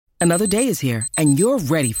Another day is here, and you're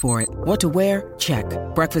ready for it. What to wear? Check.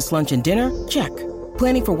 Breakfast, lunch, and dinner? Check.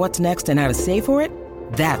 Planning for what's next and how to save for it?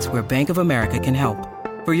 That's where Bank of America can help.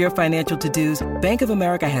 For your financial to-dos, Bank of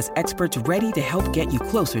America has experts ready to help get you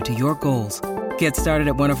closer to your goals. Get started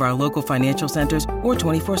at one of our local financial centers or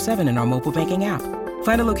 24/7 in our mobile banking app.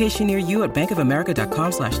 Find a location near you at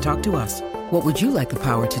bankofamerica.com/talktous. What would you like the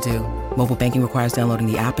power to do? Mobile banking requires downloading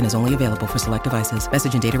the app and is only available for select devices.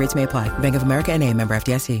 Message and data rates may apply. Bank of America N.A., member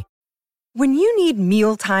FDIC. When you need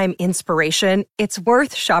mealtime inspiration, it's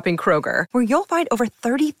worth shopping Kroger, where you'll find over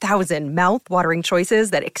 30,000 mouth-watering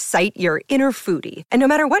choices that excite your inner foodie. And no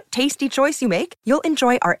matter what tasty choice you make, you'll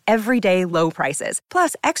enjoy our everyday low prices,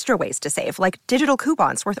 plus extra ways to save, like digital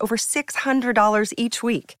coupons worth over $600 each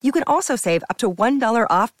week. You can also save up to $1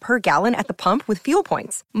 off per gallon at the pump with fuel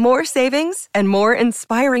points. More savings and more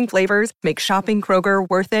inspiring flavors make shopping Kroger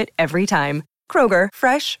worth it every time. Kroger,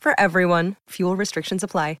 fresh for everyone. Fuel restrictions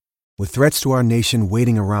apply. With threats to our nation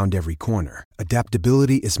waiting around every corner,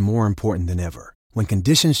 adaptability is more important than ever. When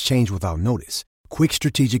conditions change without notice, quick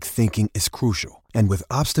strategic thinking is crucial. And with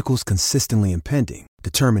obstacles consistently impending,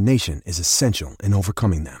 determination is essential in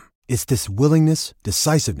overcoming them. It's this willingness,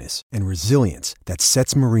 decisiveness, and resilience that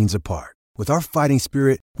sets Marines apart. With our fighting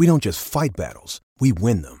spirit, we don't just fight battles, we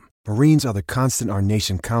win them. Marines are the constant our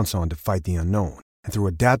nation counts on to fight the unknown. And through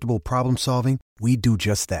adaptable problem solving, we do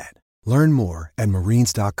just that. Learn more at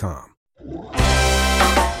marines.com.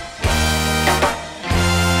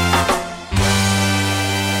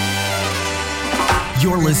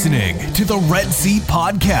 You're listening to the Red Seat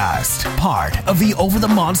Podcast, part of the Over the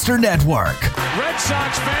Monster Network. Red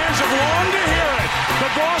Sox fans have longed to hear it. The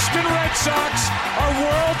Boston Red Sox are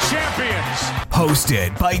world champions.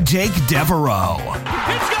 Hosted by Jake Devereaux.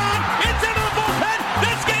 It's gone. It's into the bullpen.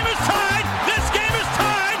 This game is tied. This game is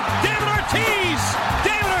tied. David Ortiz.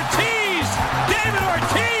 David Ortiz. David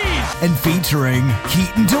Ortiz. And featuring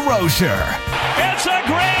Keaton DeRocher. It's a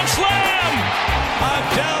grand slam. I'm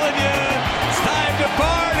telling you, it's time to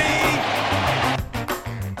party.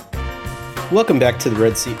 Welcome back to the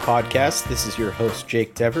Red Seat Podcast. This is your host,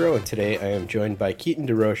 Jake Devereaux, and today I am joined by Keaton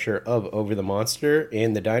DeRocher of Over the Monster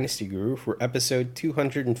and the Dynasty Guru for episode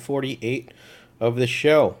 248 of the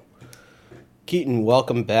show. Keaton,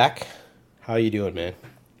 welcome back. How you doing, man?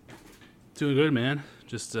 Doing good, man.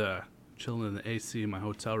 Just chilling in the AC in my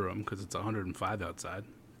hotel room because it's 105 outside.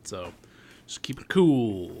 So just keep it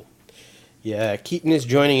cool. Yeah, Keaton is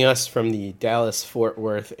joining us from the Dallas-Fort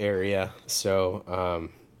Worth area, so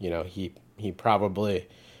he probably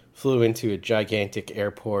flew into a gigantic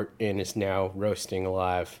airport and is now roasting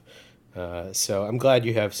alive. So I'm glad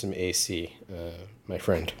you have some AC, my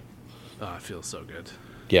friend. Oh, it feels so good.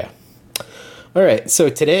 Yeah. All right. So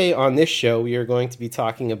today on this show, we are going to be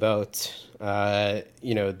talking about, the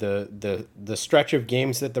stretch of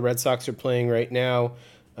games that the Red Sox are playing right now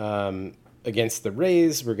against the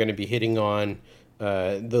Rays. We're going to be hitting on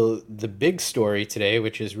the big story today,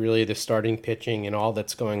 which is really the starting pitching and all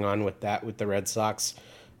that's going on with that with the Red Sox.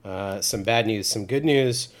 Some bad news, some good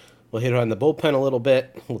news. We'll hit on the bullpen a little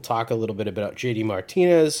bit. We'll talk a little bit about JD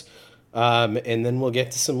Martinez, and then we'll get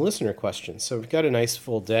to some listener questions. So we've got a nice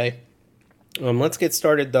full day. Let's get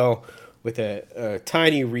started, though, with a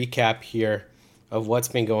tiny recap here of what's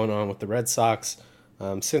been going on with the Red Sox.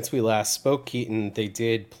 Since we last spoke, Keaton, they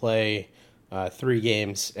did play 3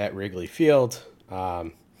 games at Wrigley Field.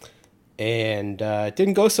 And it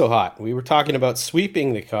didn't go so hot. We were talking about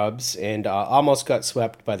sweeping the Cubs and almost got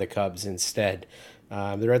swept by the Cubs instead.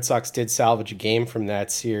 The Red Sox did salvage a game from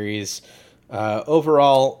that series.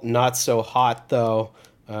 Overall, not so hot, though.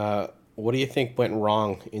 What do you think went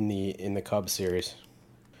wrong in the Cubs series?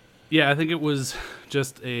 Yeah, I think it was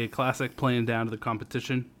just a classic playing down to the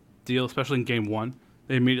competition deal, especially in Game 1.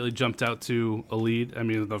 They immediately jumped out to a lead. I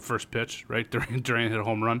mean, the first pitch, right? Durant hit a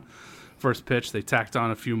home run. First pitch, they tacked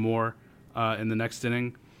on a few more in the next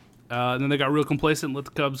inning. And then they got real complacent, let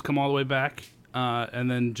the Cubs come all the way back, and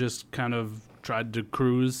then just kind of tried to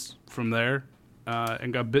cruise from there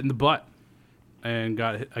and got bit in the butt and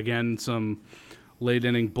got, again, some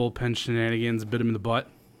late-inning bullpen shenanigans, bit him in the butt,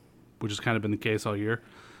 which has kind of been the case all year.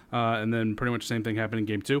 And then pretty much the same thing happened in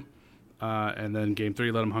Game 2. And then Game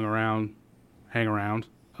 3, let him hang around,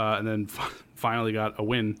 and then finally got a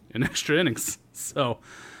win in extra innings. So,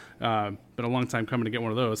 been a long time coming to get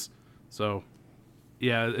one of those. So,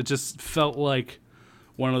 yeah, it just felt like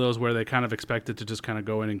one of those where they kind of expected to just kind of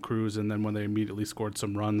go in and cruise, and then when they immediately scored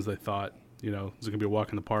some runs, they thought, it was going to be a walk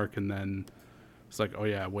in the park, and then it's like, oh,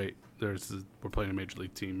 yeah, wait, we're playing a major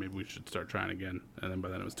league team. Maybe we should start trying again. And then by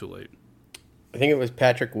then it was too late. I think it was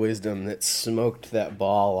Patrick Wisdom that smoked that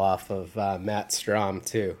ball off of Matt Strom,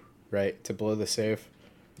 too, right, to blow the save?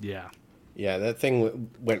 Yeah. Yeah, that thing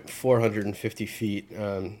went 450 feet.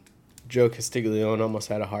 Joe Castiglione almost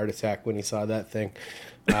had a heart attack when he saw that thing.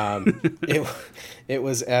 It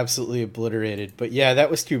was absolutely obliterated. But yeah, that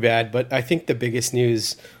was too bad. But I think the biggest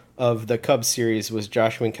news of the Cubs series was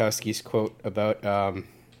Josh Winkowski's quote about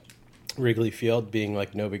Wrigley Field being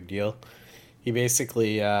like no big deal. He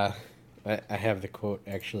basically, I have the quote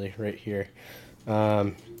actually right here.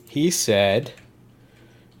 He said,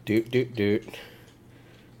 doot.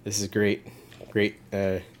 This is great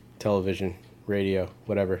television, radio,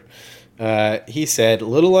 whatever. He said,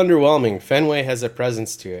 little underwhelming. Fenway has a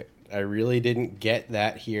presence to it. I really didn't get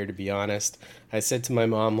that here, to be honest. I said to my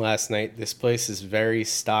mom last night, this place is very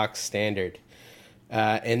stock standard.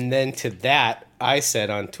 And then to that, I said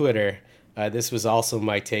on Twitter, this was also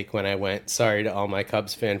my take when I went, sorry to all my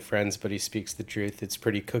Cubs fan friends, but he speaks the truth. It's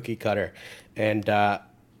pretty cookie cutter. And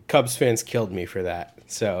Cubs fans killed me for that.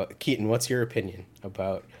 So, Keaton, what's your opinion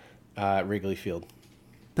about Wrigley Field?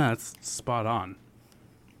 No, that's spot on.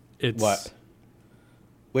 It's what?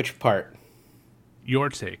 Which part? Your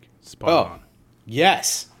take. Spot on.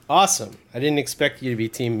 Yes. Awesome. I didn't expect you to be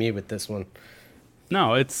team me with this one.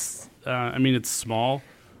 No, it's, it's small.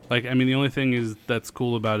 The only thing that's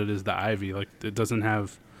cool about it is the ivy. It doesn't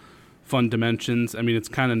have fun dimensions. It's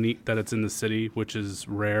kind of neat that it's in the city, which is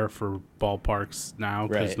rare for ballparks now,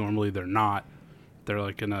 because normally they're not. They're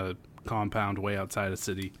in a compound way outside a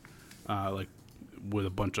city, with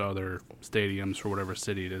a bunch of other stadiums for whatever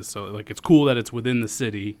city it is. So it's cool that it's within the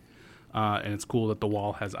city, and it's cool that the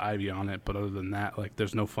wall has ivy on it. But other than that,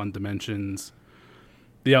 there's no fun dimensions.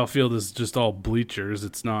 The outfield is just all bleachers.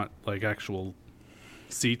 It's not actual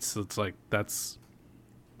seats. It's that's,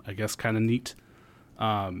 I guess, kind of neat.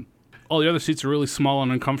 All the other seats are really small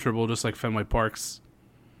and uncomfortable, just like Fenway Park's.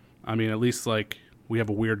 At least we have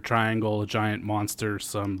a weird triangle, a giant monster,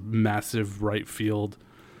 some massive right field.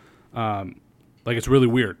 It's really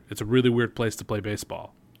weird. It's a really weird place to play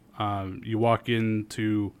baseball. You walk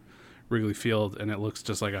into Wrigley Field and it looks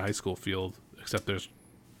just like a high school field, except there's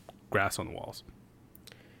grass on the walls.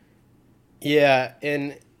 Yeah,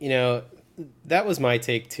 and that was my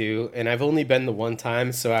take too, and I've only been the one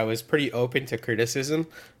time, so I was pretty open to criticism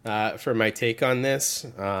for my take on this.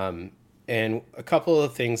 And a couple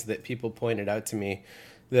of things that people pointed out to me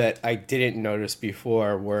that I didn't notice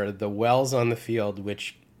before were the wells on the field,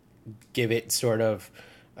 which give it sort of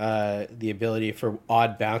the ability for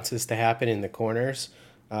odd bounces to happen in the corners.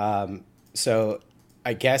 So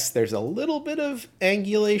I guess there's a little bit of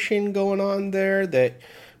angulation going on there,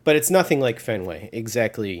 but it's nothing like Fenway.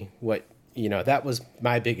 Exactly what, that was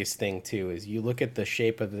my biggest thing too, is you look at the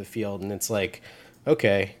shape of the field and it's like,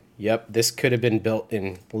 okay, yep, this could have been built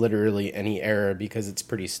in literally any era because it's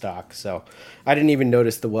pretty stock. So I didn't even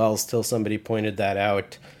notice the wells till somebody pointed that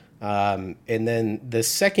out. And then the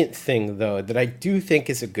second thing, though, that I do think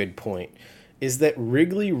is a good point is that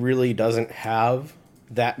Wrigley really doesn't have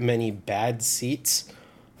that many bad seats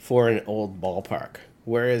for an old ballpark.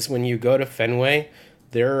 Whereas when you go to Fenway,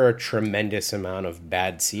 there are a tremendous amount of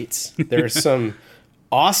bad seats. There's some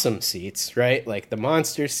awesome seats, right? Like the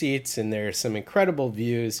monster seats, and there's some incredible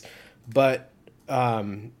views, but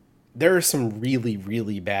there are some really,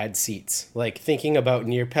 really bad seats. Like thinking about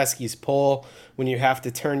near Pesky's Pole, when you have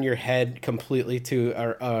to turn your head completely to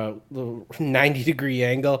a 90-degree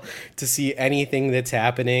angle to see anything that's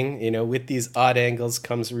happening. With these odd angles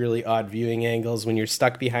comes really odd viewing angles. When you're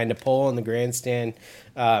stuck behind a pole in the grandstand,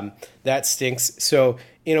 that stinks. So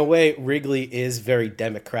in a way, Wrigley is very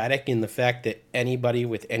democratic in the fact that anybody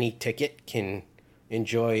with any ticket can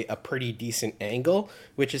enjoy a pretty decent angle,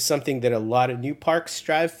 which is something that a lot of new parks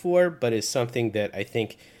strive for, but is something that I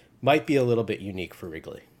think might be a little bit unique for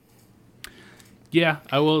Wrigley. Yeah,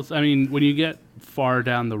 I will. When you get far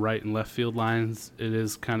down the right and left field lines, it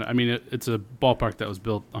is kind of, it's a ballpark that was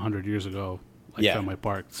built 100 years ago, Fenway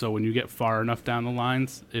Park. So when you get far enough down the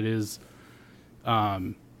lines, it is,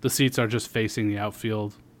 the seats are just facing the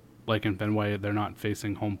outfield. Like in Fenway, they're not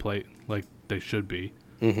facing home plate like they should be.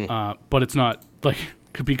 Mm-hmm. But it's not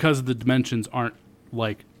because the dimensions aren't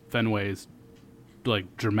like Fenway's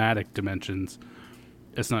dramatic dimensions,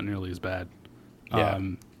 it's not nearly as bad. Yeah.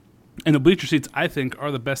 And the bleacher seats, I think,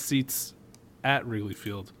 are the best seats at Wrigley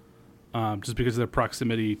Field, just because of their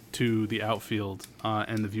proximity to the outfield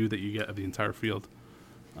and the view that you get of the entire field,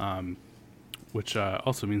 which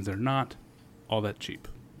also means they're not all that cheap,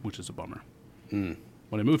 which is a bummer. When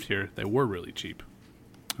I moved here, they were really cheap,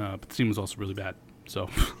 but the team was also really bad. So,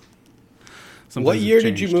 what year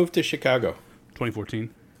did you move to Chicago? 2014.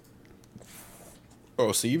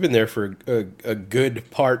 Oh, so you've been there for a good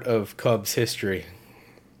part of Cubs history.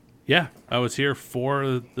 Yeah, I was here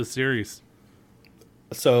for the series.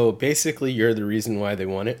 So basically, you're the reason why they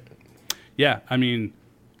won it? Yeah, I mean,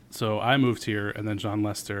 so I moved here, and then John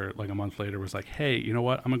Lester, like a month later, was like, hey, you know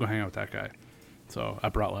what? I'm going to go hang out with that guy. So I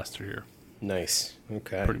brought Lester here. Nice.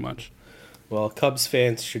 Okay. Pretty much. Well, Cubs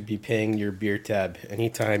fans should be paying your beer tab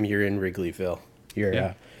anytime you're in Wrigleyville.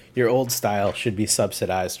 Your old style should be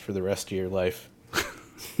subsidized for the rest of your life.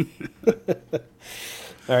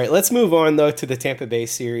 All right, let's move on, though, to the Tampa Bay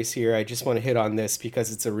series here. I just want to hit on this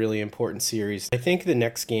because it's a really important series. I think the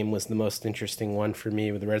next game was the most interesting one for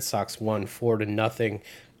me, with the Red Sox won 4-0.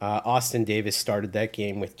 Austin Davis started that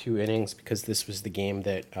game with 2 innings because this was the game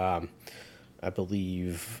that I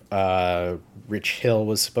believe Rich Hill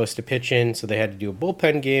was supposed to pitch in, so they had to do a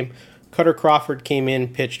bullpen game. Cutter Crawford came in,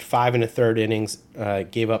 pitched 5 1/3 innings,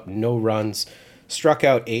 gave up no runs, struck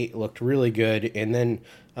out 8, looked really good, and then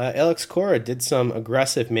Alex Cora did some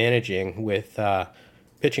aggressive managing with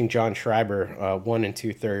pitching John Schreiber 1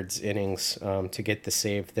 2/3 innings to get the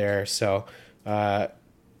save there. So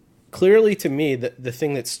clearly to me, the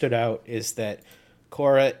thing that stood out is that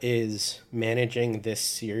Cora is managing this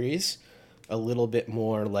series a little bit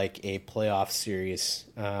more like a playoff series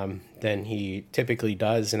than he typically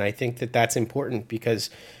does. And I think that that's important because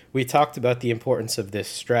we talked about the importance of this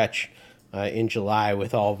stretch in July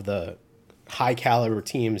with all of the high caliber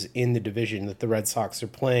teams in the division that the Red Sox are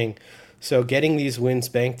playing. So getting these wins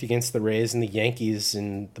banked against the Rays and the Yankees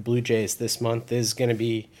and the Blue Jays this month is going to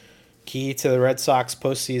be key to the Red Sox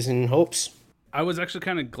postseason hopes. I was actually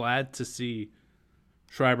kind of glad to see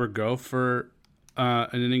Schreiber go for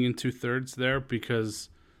an inning and 2/3 there because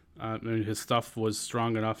his stuff was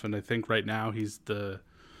strong enough, and I think right now he's the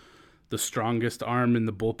strongest arm in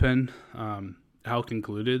the bullpen, Hulk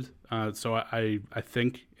included. So I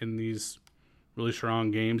think in these really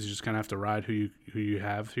strong games, you just kind of have to ride who you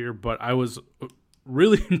have here. But I was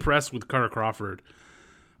really impressed with Cutter Crawford.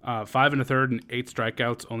 5 1/3 and 8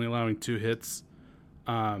 strikeouts, only allowing 2 hits.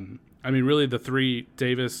 I mean, really the 3,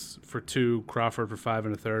 Davis for 2, Crawford for 5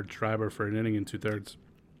 1/3, Schreiber for an inning and 2/3,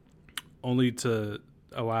 only to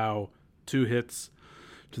allow 2 hits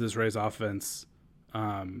to this Rays offense.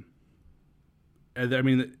 And I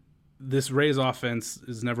mean, this Rays offense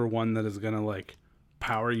is never one that is going to like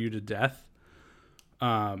power you to death.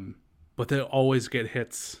 But they always get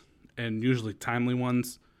hits, and usually timely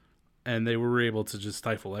ones, and they were able to just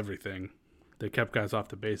stifle everything. They kept guys off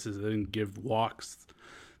the bases. They didn't give walks.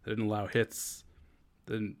 They didn't allow hits.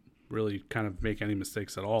 They didn't really kind of make any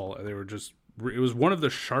mistakes at all. They were just – it was one of the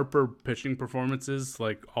sharper pitching performances,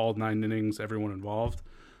 like all 9 innings, everyone involved,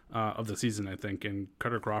 of the season, I think. And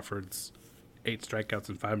Cutter Crawford's 8 strikeouts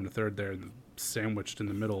and 5 1/3 there, sandwiched in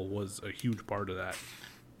the middle, was a huge part of that.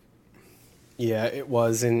 Yeah, it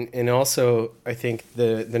was. And also, I think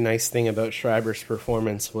the nice thing about Schreiber's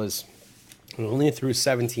performance was he only threw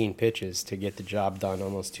 17 pitches to get the job done,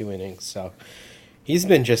 almost 2 innings. So he's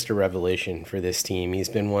been just a revelation for this team. He's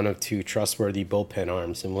been one of 2 trustworthy bullpen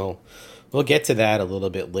arms, and we'll get to that a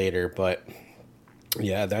little bit later. But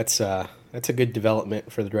yeah, that's a good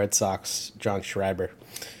development for the Red Sox, John Schreiber.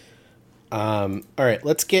 All right,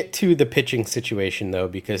 let's get to the pitching situation, though,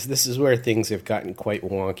 because this is where things have gotten quite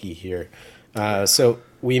wonky here. So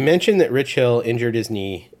we mentioned that Rich Hill injured his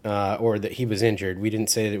knee, or that he was injured. We didn't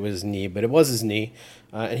say that it was his knee, but it was his knee.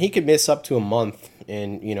 And he could miss up to a month.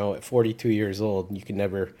 And, at 42 years old, you can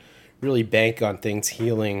never really bank on things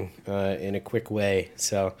healing in a quick way.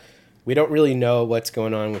 So we don't really know what's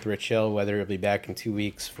going on with Rich Hill, whether he'll be back in 2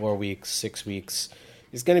 weeks, 4 weeks, 6 weeks.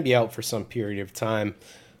 He's going to be out for some period of time.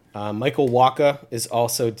 Michael Wacha is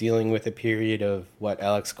also dealing with a period of what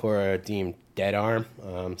Alex Cora deemed dead arm,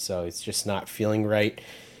 so he's just not feeling right.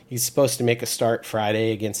 He's supposed to make a start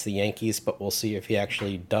Friday against the Yankees, but we'll see if he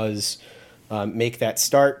actually does make that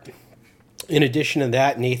start. In addition to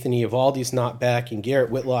that, Nathan Eovaldi's not back, and Garrett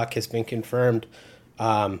Whitlock has been confirmed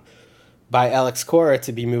by Alex Cora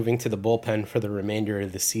to be moving to the bullpen for the remainder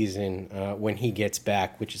of the season when he gets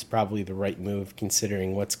back, which is probably the right move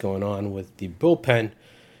considering what's going on with the bullpen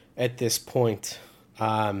at this point.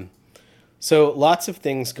 So lots of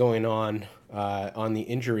things going on the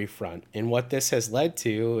injury front. And what this has led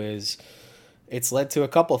to is it's led to a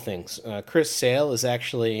couple things. Chris Sale is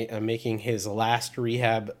actually making his last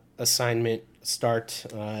rehab assignment start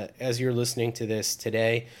as you're listening to this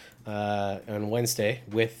today on Wednesday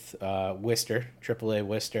with Worcester, AAA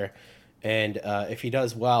Worcester. And if he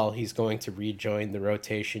does well, he's going to rejoin the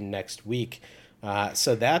rotation next week.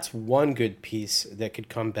 So that's one good piece that could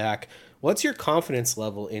come back. What's your confidence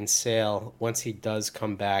level in Sale once he does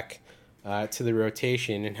come back to the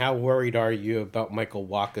rotation, and how worried are you about Michael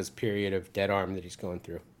Wacha's period of dead arm that he's going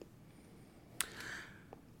through?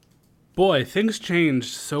 Boy, things change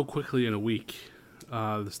so quickly in a week.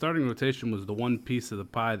 The starting rotation was the one piece of the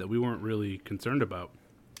pie that we weren't really concerned about.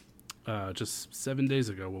 Just 7 days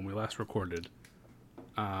ago when we last recorded,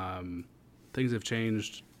 things have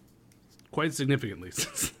changed quite significantly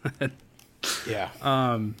since then.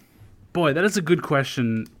 Yeah. Boy, that is a good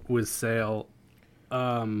question with Sale.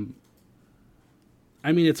 I mean,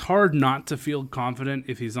 it's hard not to feel confident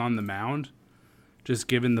if he's on the mound, just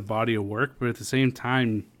given the body of work. But at the same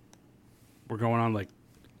time, we're going on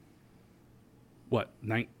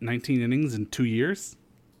 19 innings in 2 years?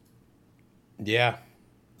 Yeah.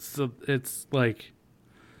 So it's like,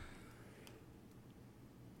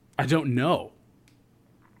 I don't know.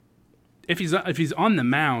 If he's on the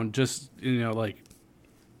mound, just,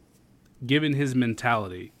 given his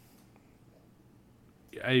mentality,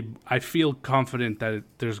 I feel confident that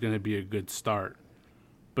there's going to be a good start.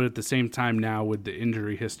 But at the same time now, with the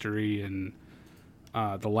injury history and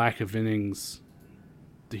the lack of innings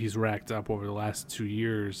that he's racked up over the last 2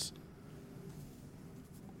 years,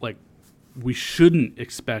 we shouldn't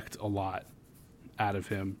expect a lot out of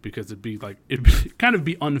him, because it'd kind of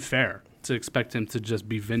be unfair to expect him to just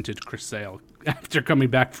be vintage Chris Sale after coming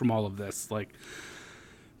back from all of this.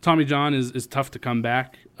 Tommy John is tough to come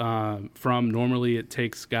back from. Normally it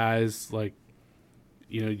takes guys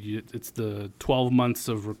it's the 12 months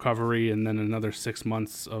of recovery and then another 6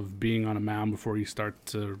 months of being on a mound before you start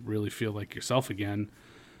to really feel like yourself again.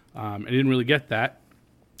 I didn't really get that,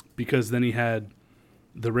 because then he had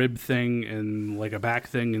the rib thing and a back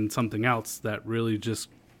thing and something else that really just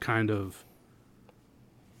kind of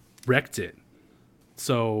wrecked it.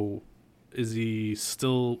 So is he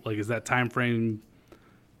still, is that time frame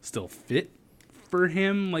still fit for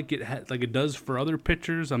him like it does for other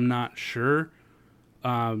pitchers? I'm not sure.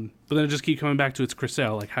 But then I just keep coming back to it's Chris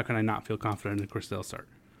Sale. How can I not feel confident in Chris Sale's start?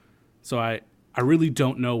 So I really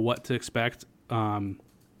don't know what to expect.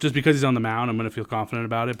 Just because he's on the mound, I'm going to feel confident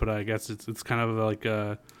about it. But I guess it's kind of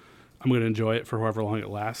I'm going to enjoy it for however long it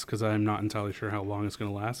lasts, because I'm not entirely sure how long it's going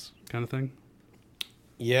to last, kind of thing.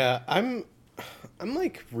 Yeah, I'm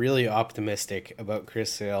really optimistic about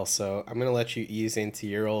Chris Sale, so I'm going to let you ease into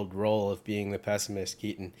your old role of being the pessimist,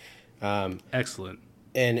 Keaton. Excellent.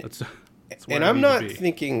 And that's I'm not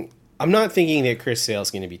thinking that Chris Sale is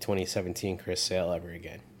going to be 2017 Chris Sale ever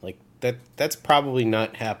again. That's probably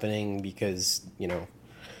not happening, because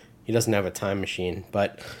he doesn't have a time machine.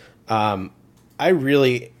 But I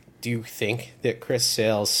really do think that Chris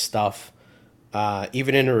Sale's stuff,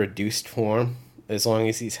 even in a reduced form, as long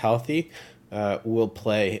as he's healthy, will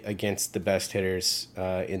play against the best hitters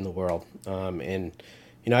in the world. And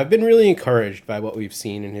I've been really encouraged by what we've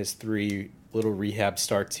seen in his 3 little rehab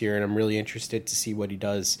starts here, and I'm really interested to see what he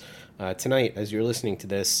does tonight as you're listening to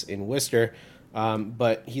this in Worcester.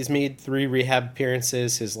 But he's made 3 rehab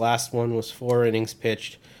appearances. His last one was 4 innings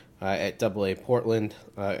pitched at AA Portland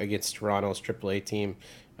against Toronto's AAA team.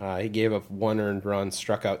 He gave up 1 earned run,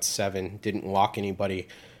 struck out 7, didn't walk anybody.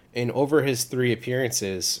 And over his 3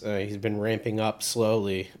 appearances, he's been ramping up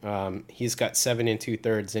slowly. He's got 7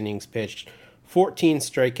 2/3 innings pitched, 14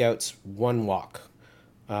 strikeouts, 1 walk.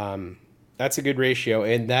 That's a good ratio,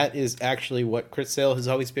 and that is actually what Chris Sale has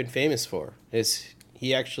always been famous for. Is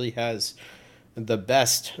he actually has the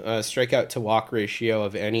best strikeout to walk ratio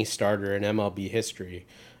of any starter in MLB history,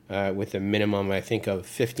 with a minimum, I think, of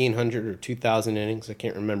 1,500 or 2,000 innings. I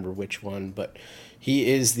can't remember which one, but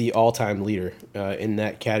he is the all-time leader in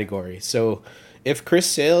that category. So if Chris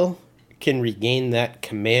Sale can regain that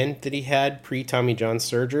command that he had pre-Tommy John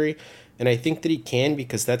surgery, and I think that he can,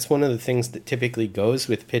 because that's one of the things that typically goes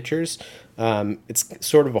with pitchers. It's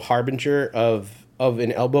sort of a harbinger of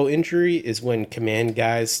an elbow injury, is when command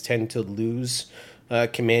guys tend to lose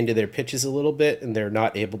command of their pitches a little bit, and they're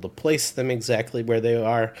not able to place them exactly where they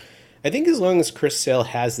are. I think as long as Chris Sale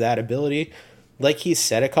has that ability, like he's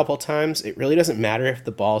said a couple times, it really doesn't matter if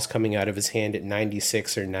the ball's coming out of his hand at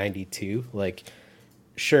 96 or 92.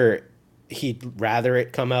 Sure, he'd rather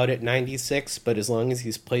it come out at 96, but as long as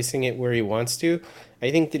he's placing it where he wants to, I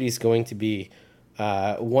think that he's going to be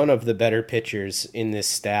one of the better pitchers in this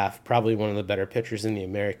staff, probably one of the better pitchers in the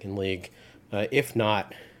American League, if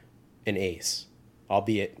not an ace,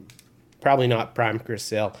 albeit probably not prime Chris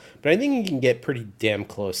Sale, but I think he can get pretty damn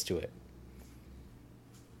close to it.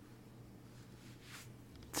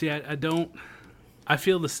 See, I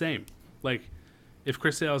feel the same. If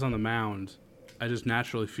Chris Sale's on the mound, I just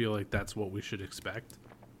naturally feel like that's what we should expect.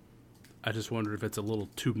 I just wonder if it's a little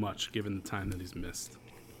too much given the time that he's missed.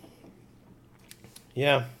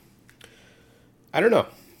 Yeah. I don't know.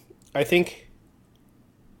 I think,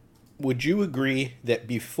 would you agree that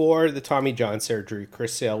before the Tommy John surgery,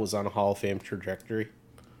 Chris Sale was on a Hall of Fame trajectory?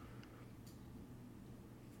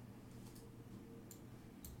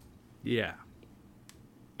 Yeah.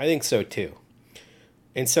 I think so too.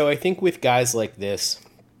 And so I think with guys like this,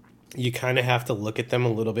 you kind of have to look at them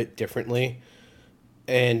a little bit differently.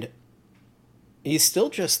 And he's still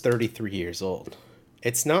just 33 years old.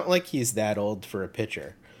 It's not like he's that old for a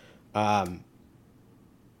pitcher. And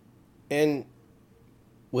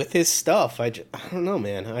with his stuff, I don't know,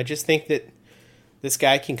 man. I just think that this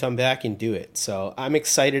guy can come back and do it. So I'm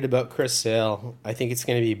excited about Chris Sale. I think it's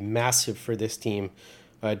going to be massive for this team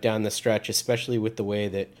down the stretch, especially with the way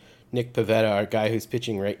that Nick Pivetta, our guy who's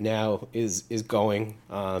pitching right now, is going.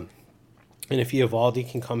 And if Eovaldi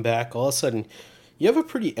can come back, all of a sudden you have a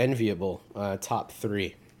pretty enviable top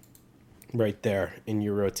three right there in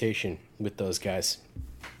your rotation with those guys.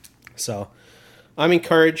 So I'm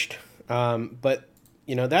encouraged, but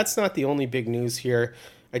that's not the only big news here.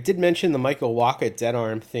 I did mention the Michael Wacha dead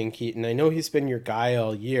arm thing, Keaton. I know he's been your guy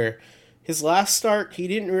all year. His last start, he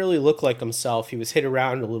didn't really look like himself. He was hit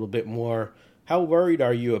around a little bit more. How worried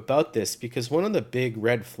are you about this? Because one of the big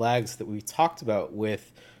red flags that we talked about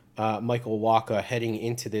with Michael Wacha heading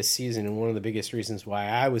into this season, and one of the biggest reasons why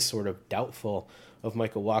I was sort of doubtful of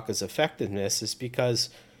Michael Wacha's effectiveness, is because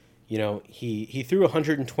he threw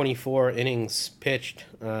 124 innings pitched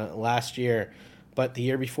last year, but the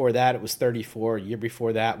year before that it was 34. Year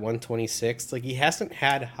before that 126. Like, he hasn't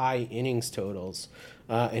had high innings totals,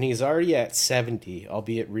 and he's already at 70,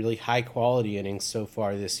 albeit really high quality innings so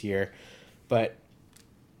far this year. But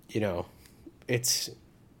he's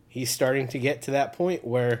starting to get to that point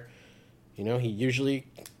where he usually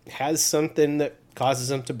has something that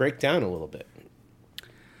causes him to break down a little bit.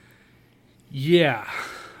 Yeah.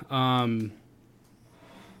 I'm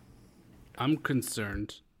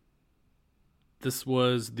concerned. This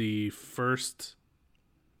was the first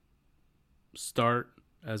start,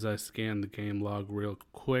 as I scanned the game log real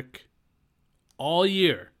quick, all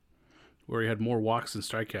year where he had more walks than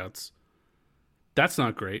strikeouts. That's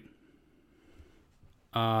not great.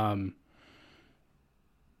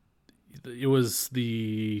 It was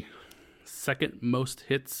the second most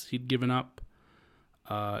hits he'd given up,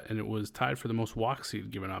 and it was tied for the most walks he'd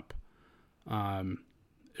given up.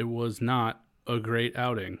 It was not a great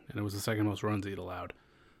outing, and it was the second most runs he'd allowed.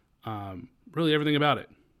 Really everything about it,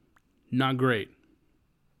 not great.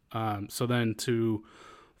 So then to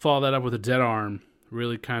follow that up with a dead arm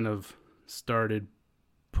really kind of started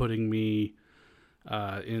putting me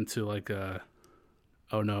into like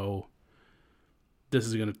oh no, this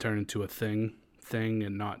is going to turn into a thing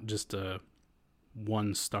and not just a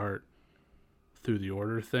one start through the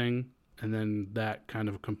order thing. And then that kind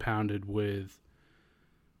of compounded with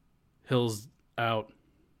Hill's out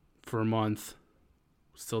for a month.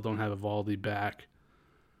 Still don't have Eovaldi back.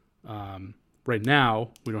 Right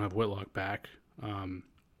now, we don't have Whitlock back. Both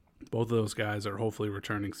of those guys are hopefully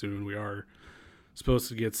returning soon. We are supposed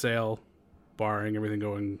to get Sale, barring everything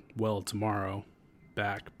going well tomorrow,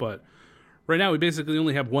 back. But right now, we basically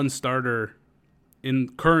only have one starter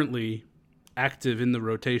currently active in the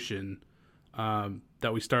rotation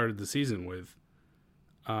that we started the season with.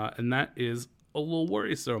 And that is a little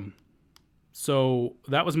worrisome. So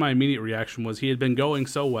that was my immediate reaction, was he had been going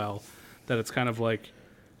so well that it's kind of like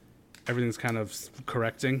everything's kind of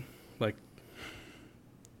correcting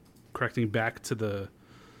back to the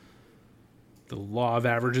law of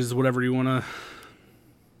averages, whatever you want to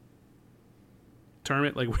term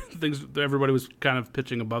it. Like, everybody was kind of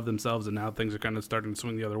pitching above themselves, and now things are kind of starting to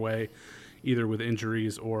swing the other way, either with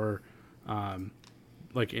injuries or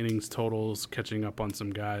like innings totals catching up on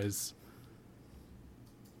some guys.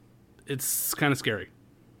 It's kind of scary.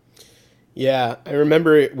 Yeah, I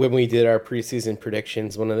remember when we did our preseason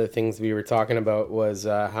predictions, one of the things we were talking about was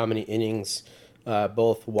how many innings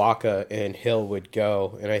both Wacha and Hill would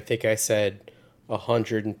go. And I think I said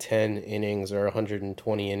 110 innings or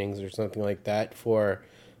 120 innings or something like that for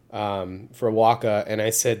Wacha. And I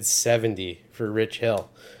said 70 for Rich Hill.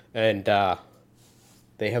 And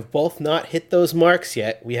they have both not hit those marks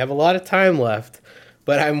yet. We have a lot of time left.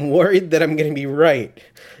 But I'm worried that I'm going to be right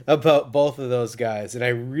about both of those guys, and I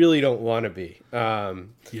really don't want to be.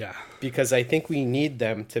 Because I think we need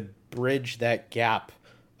them to bridge that gap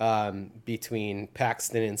between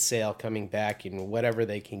Paxton and Sale coming back and whatever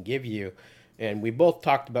they can give you. And we both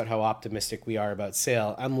talked about how optimistic we are about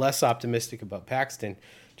Sale. I'm less optimistic about Paxton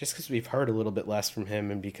just because we've heard a little bit less from him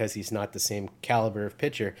and because he's not the same caliber of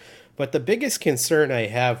pitcher. But the biggest concern I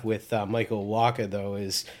have with Michael Wacha, though,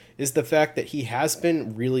 is the fact that he has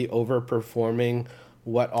been really overperforming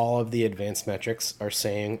what all of the advanced metrics are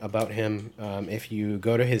saying about him. If you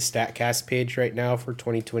go to his StatCast page right now for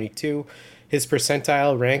 2022, his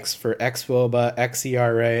percentile ranks for xWOBA,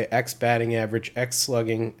 xERA, x batting average, x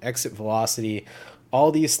slugging, exit velocity,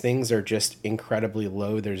 All these things are just incredibly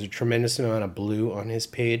low. There's a tremendous amount of blue on his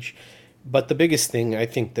page. But the biggest thing I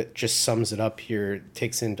think that just sums it up here,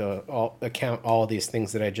 takes into account all of these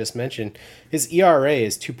things that I just mentioned, his ERA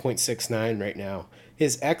is 2.69 right now.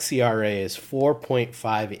 His xERA is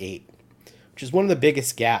 4.58, which is one of the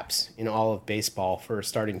biggest gaps in all of baseball for a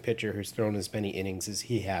starting pitcher who's thrown as many innings as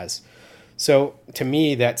he has. So to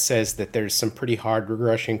me, that says that there's some pretty hard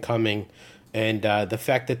regression coming. And the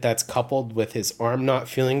fact that that's coupled with his arm not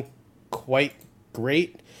feeling quite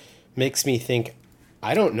great makes me think,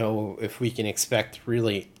 I don't know if we can expect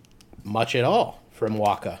really much at all from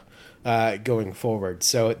Wacha going forward.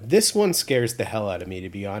 So this one scares the hell out of me, to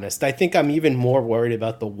be honest. I think I'm even more worried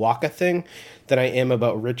about the Wacha thing than I am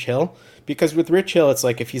about Rich Hill. Because with Rich Hill, it's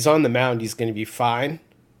like if he's on the mound, he's going to be fine,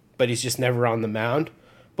 but he's just never on the mound.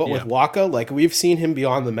 But with Wacha, like we've seen him be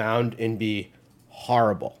on the mound and be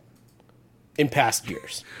horrible in past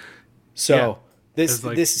years. So this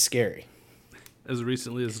is scary. As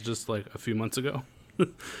recently as just like a few months ago.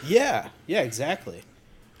 Yeah, exactly.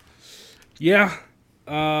 Yeah.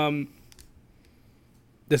 That's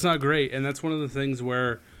not great. And that's one of the things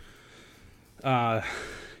where, hot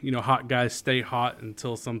guys stay hot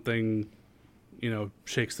until something,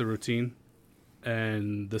 shakes the routine.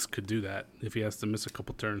 And this could do that if he has to miss a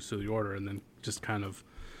couple turns to the order and then just kind of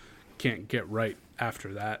can't get right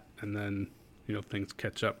after that. And then, things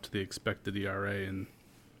catch up to the expected ERA and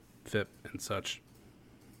FIP and such.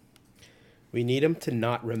 We need him to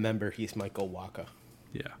not remember he's Michael Wacha.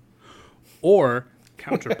 Yeah. Or,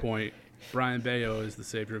 counterpoint, Brayan Bello is the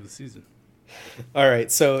savior of the season. All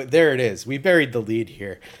right, so there it is. We buried the lead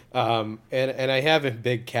here. And I have in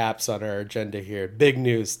big caps on our agenda here. Big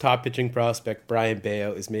news. Top pitching prospect Brayan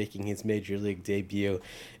Bello is making his major league debut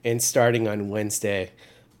and starting on Wednesday.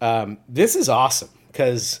 This is awesome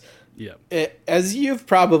because, as you've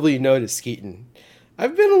probably noticed, Keaton,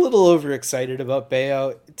 I've been a little overexcited about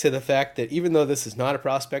Bello to the fact that even though this is not a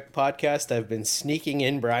prospect podcast, I've been sneaking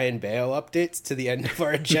in Brayan Bello updates to the end of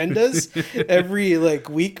our agendas every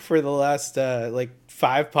week for the last 5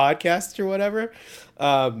 podcasts or whatever.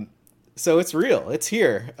 So it's real. It's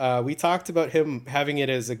here. We talked about him having it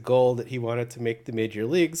as a goal that he wanted to make the major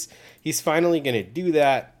leagues. He's finally going to do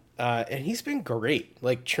that. And he's been great,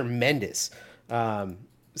 tremendous.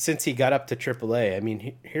 Since he got up to AAA. I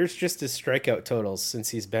mean, here's just his strikeout totals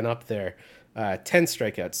since he's been up there. 10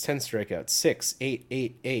 strikeouts, 6, 8,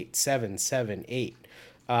 8, 8, 7, 7, 8.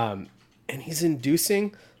 And he's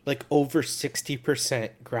inducing over 60%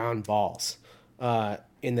 ground balls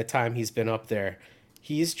in the time he's been up there.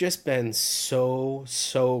 He's just been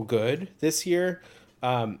so good this year.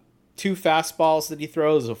 2 fastballs that he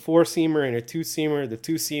throws, a 4-seamer and a 2-seamer. The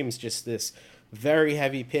 2-seam is just this very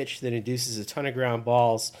heavy pitch that induces a ton of ground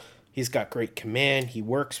balls. He's got great command. He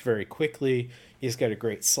works very quickly. He's got a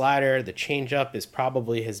great slider. The changeup is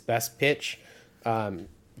probably his best pitch.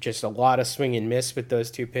 Just a lot of swing and miss with those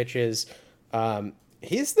 2 pitches.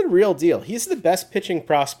 He's the real deal. He's the best pitching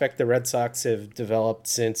prospect the Red Sox have developed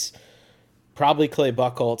since probably Clay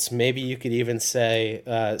Buchholz. Maybe you could even say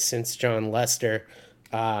since John Lester.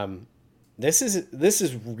 This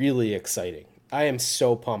is really exciting. I am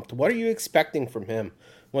so pumped. What are you expecting from him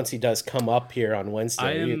once he does come up here on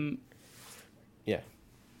Wednesday?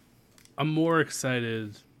 I'm more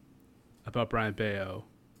excited about Brayan Bello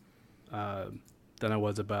than I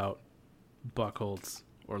was about Buchholz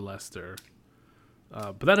or Lester.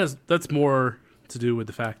 But that's more to do with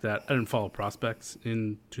the fact that I didn't follow prospects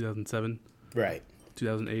in 2007. Right.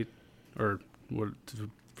 2008. Or what?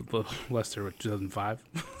 Lester with 2005.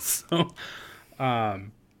 So...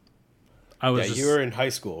 you were in high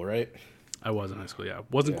school, right? I was in high school, yeah.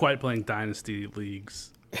 Wasn't quite playing dynasty leagues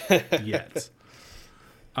yet.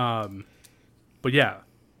 But yeah.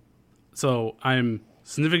 So I'm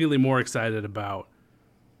significantly more excited about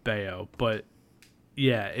Bello. But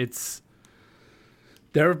yeah,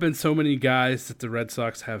 there have been so many guys that the Red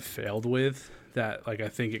Sox have failed with that I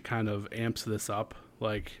think it kind of amps this up.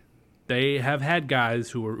 They have had guys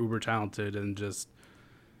who were uber talented and just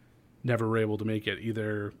never were able to make it,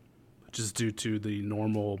 either just due to the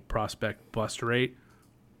normal prospect bust rate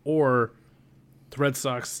or the Red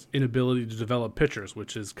Sox inability to develop pitchers,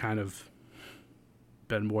 which has kind of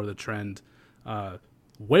been more the trend.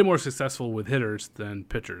 Way more successful with hitters than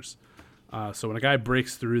pitchers. So when a guy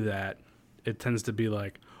breaks through that, it tends to be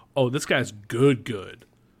oh, this guy's good.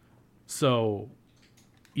 So,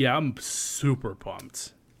 yeah, I'm super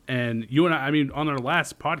pumped. And you and I on our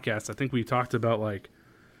last podcast, I think we talked about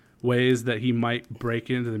ways that he might break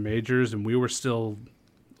into the majors, and we were still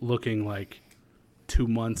looking 2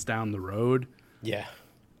 months down the road. Yeah.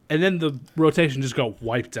 And then the rotation just got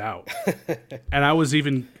wiped out. And I was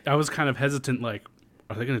kind of hesitant, like,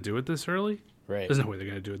 are they going to do it this early? Right. There's no way they're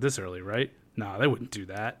going to do it this early, right? No, they wouldn't do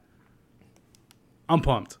that. I'm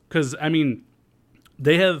pumped because, I mean,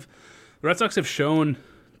 the Red Sox have shown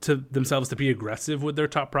to themselves to be aggressive with their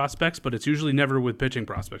top prospects, but it's usually never with pitching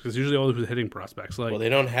prospects. It's usually always with hitting prospects. Like, well, they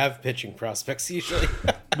don't have pitching prospects usually.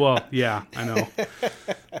 well, yeah, I know.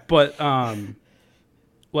 But,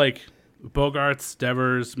 like, Bogarts,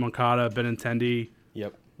 Devers, Moncada, Benintendi,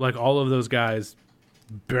 yep. like all of those guys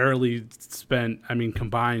barely spent, I mean,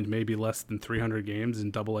 combined maybe less than 300 games in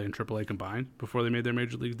AA and AAA combined before they made their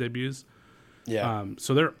major league debuts. Yeah.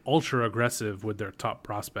 So they're ultra aggressive with their top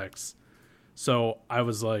prospects. So I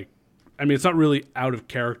was like, I mean, it's not really out of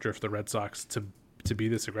character for the Red Sox to be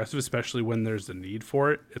this aggressive, especially when there's a need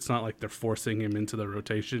for it. It's not like they're forcing him into the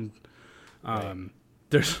rotation. Right.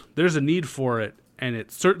 There's a need for it, and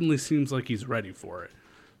it certainly seems like he's ready for it.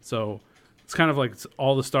 So it's kind of like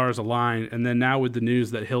all the stars align. And then now with the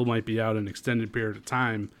news that Hill might be out an extended period of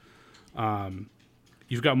time,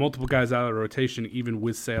 you've got multiple guys out of the rotation, even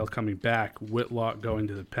with Sale coming back, Whitlock going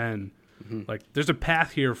to the pen. Mm-hmm. Like, there's a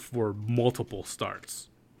path here for multiple starts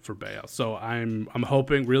for Bayo. So I'm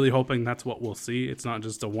really hoping that's what we'll see. It's not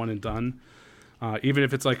just a one and done. Even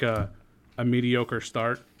if it's like a mediocre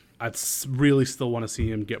start, I'd really still want to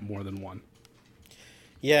see him get more than one.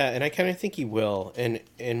 Yeah, and I kind of think he will.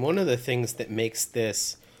 And one of the things that makes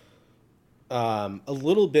this a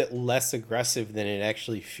little bit less aggressive than it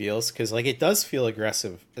actually feels, because like it does feel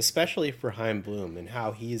aggressive, especially for Chaim Bloom and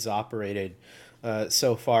how he's operated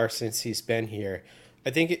so far since he's been here. I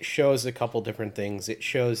think it shows a couple different things. It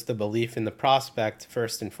shows the belief in the prospect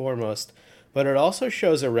first and foremost, but it also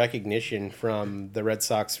shows a recognition from the Red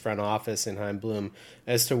Sox front office and Chaim Bloom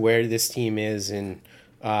as to where this team is in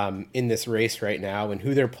this race right now and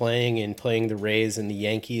who they're playing, and playing the Rays and the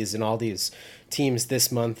Yankees and all these teams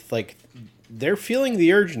this month. Like, they're feeling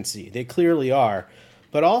the urgency. They clearly are.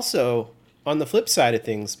 But also, on the flip side of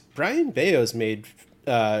things, Brayan Bello's made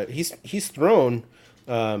he's thrown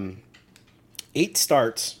 8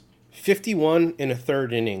 starts, 51 and a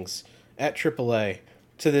third innings at AAA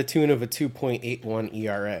to the tune of a 2.81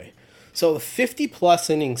 ERA. So the 50-plus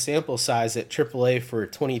inning sample size at AAA for a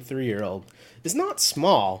 23-year-old is not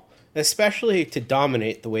small, especially to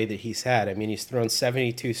dominate the way that he's had. I mean, he's thrown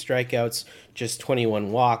 72 strikeouts, just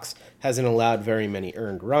 21 walks, hasn't allowed very many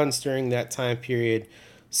earned runs during that time period.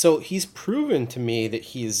 So he's proven to me that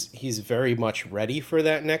he's very much ready for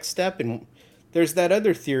that next step. And there's that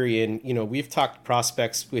other theory, and we've talked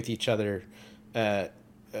prospects with each other a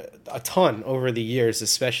ton over the years,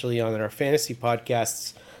 especially on our fantasy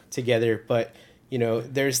podcasts together. But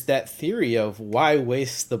there's that theory of why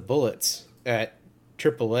waste the bullets at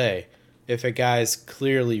AAA if a guy's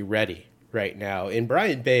clearly ready right now. And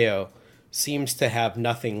Brayan Bello seems to have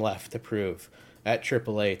nothing left to prove at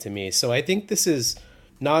AAA to me. So I think this is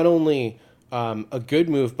not only a good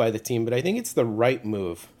move by the team, but I think it's the right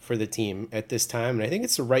move for the team at this time. And I think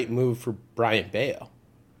it's the right move for Brayan Bello.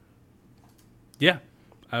 Yeah,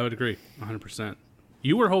 I would agree 100%.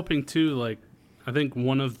 You were hoping too, like, I think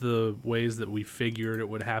one of the ways that we figured it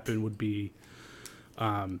would happen would be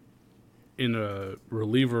in a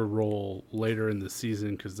reliever role later in the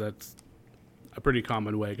season, because that's a pretty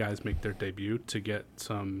common way guys make their debut, to get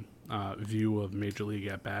some view of major league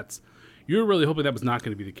at-bats. You were really hoping that was not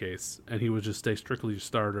going to be the case, and he would just stay strictly a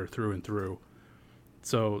starter through and through.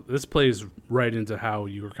 So this plays right into how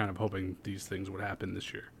you were kind of hoping these things would happen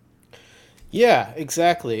this year. Yeah,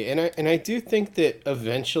 exactly. And I do think that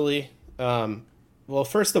eventually, well,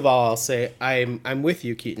 first of all, I'll say I'm with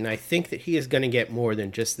you, Keaton. I think that he is going to get more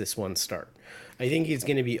than just this one start. I think he's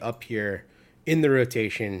going to be up here in the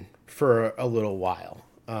rotation for a little while.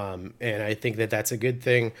 And I think that that's a good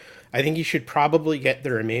thing. I think he should probably get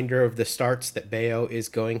the remainder of the starts that Bello is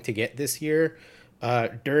going to get this year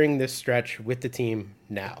during this stretch with the team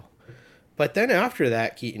now. But then after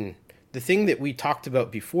that, Keaton, the thing that we talked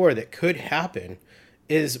about before that could happen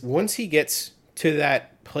is once he gets to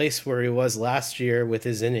that place where he was last year with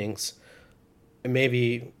his innings, and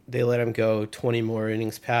maybe they let him go 20 more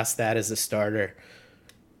innings past that as a starter,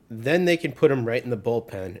 then they can put him right in the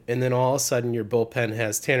bullpen. And then all of a sudden your bullpen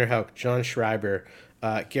has Tanner Houck, John Schreiber,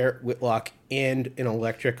 Garrett Whitlock, and an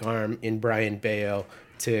electric arm in Brayan Bello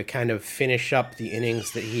to kind of finish up the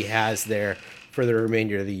innings that he has there for the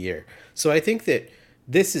remainder of the year. So I think that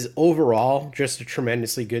this is overall just a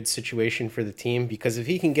tremendously good situation for the team, because if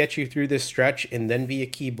he can get you through this stretch and then be a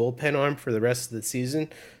key bullpen arm for the rest of the season,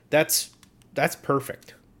 that's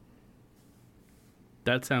perfect.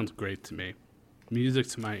 That sounds great to me. Music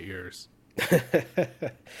to my ears.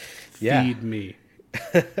 Yeah. Feed me.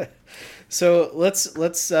 So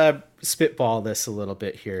let's spitball this a little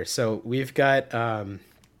bit here. So we've got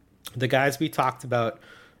the guys we talked about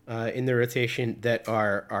in the rotation that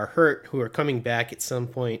are hurt, who are coming back at some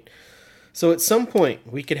point. So at some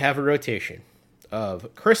point, we could have a rotation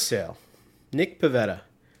of Chris Sale, Nick Pivetta,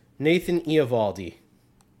 Nathan Eovaldi.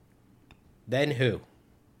 Then who?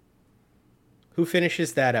 Who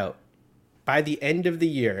finishes that out? By the end of the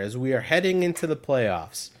year, as we are heading into the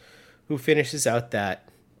playoffs, who finishes out that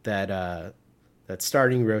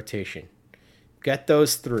starting rotation? Get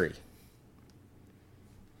those three.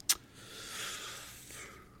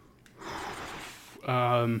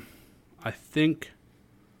 I think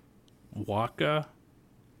Waka.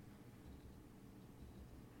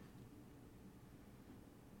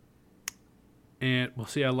 And well,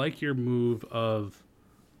 see, I like your move of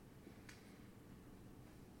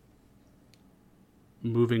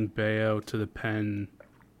moving Bayo to the pen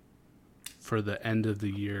for the end of the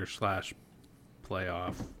year / playoff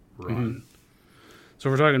run. Mm-hmm. So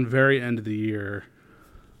if we're talking very end of the year,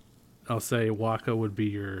 I'll say Waka would be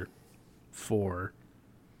your 4,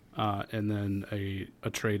 and then a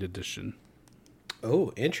trade addition.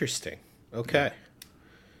 Oh, interesting. Okay.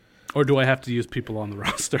 Or do I have to use people on the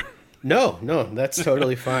roster? No, that's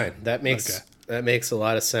totally fine. That makes a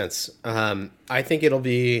lot of sense. I think it'll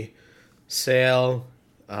be Sale,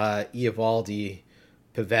 Eovaldi,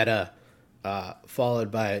 Pivetta, followed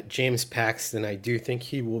by James Paxton. I do think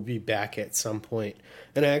he will be back at some point.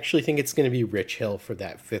 And I actually think it's going to be Rich Hill for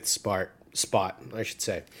that 5th spot, I should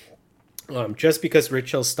say. Just because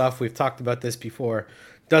Rich Hill's stuff, we've talked about this before,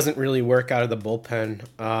 doesn't really work out of the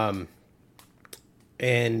bullpen.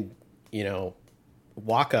 And,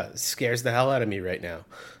 Waka scares the hell out of me right now.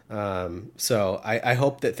 So I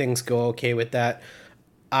hope that things go okay with that.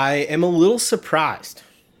 I am a little surprised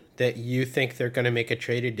that you think they're going to make a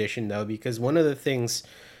trade addition, though, because one of the things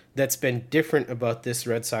that's been different about this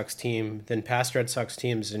Red Sox team than past Red Sox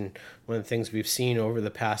teams, and one of the things we've seen over the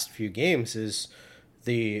past few games, is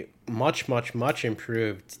the much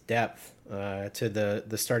improved depth to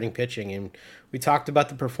the starting pitching. And we talked about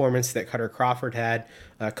the performance that Cutter Crawford had.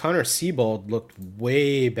 Connor Seabold looked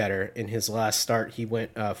way better in his last start. He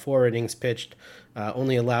went 4 innings pitched,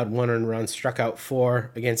 only allowed 1 earned run, struck out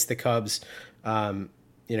 4 against the Cubs.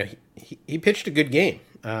 He pitched a good game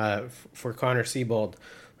for Connor Seabold.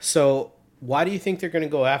 So why do you think they're going to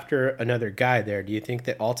go after another guy there? Do you think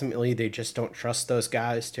that ultimately they just don't trust those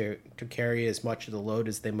guys to carry as much of the load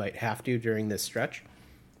as they might have to during this stretch?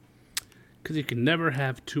 Because you can never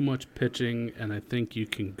have too much pitching, and I think you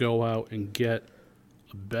can go out and get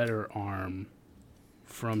a better arm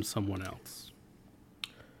from someone else.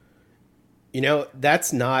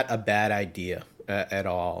 That's not a bad idea at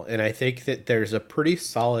all. And I think that there's a pretty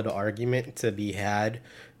solid argument to be had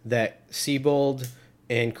that Seabold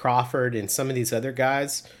and Crawford and some of these other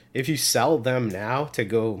guys, if you sell them now to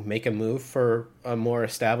go make a move for a more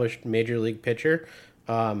established major league pitcher,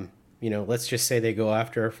 let's just say they go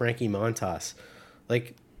after a Frankie Montas.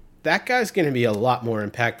 Like, that guy's going to be a lot more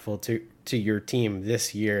impactful to your team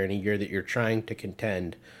this year, in a year that you're trying to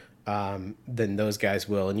contend, than those guys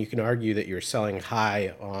will. And you can argue that you're selling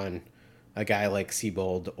high on a guy like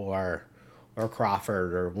Seabold or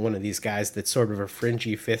Crawford, or one of these guys that's sort of a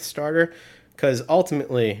fringy 5th starter, because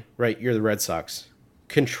ultimately, right, you're the Red Sox.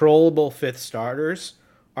 Controllable 5th starters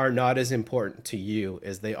are not as important to you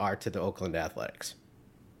as they are to the Oakland Athletics.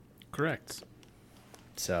 Correct.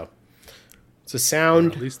 So it's a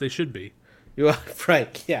sound. Or at least they should be.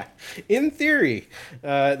 Right, yeah. In theory,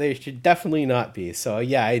 they should definitely not be. So,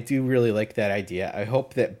 yeah, I do really like that idea. I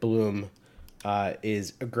hope that Bloom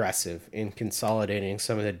is aggressive in consolidating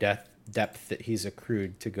some of the depth that he's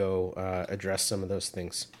accrued to go address some of those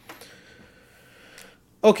things.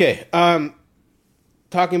 Okay,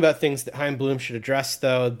 talking about things that Chaim Bloom should address,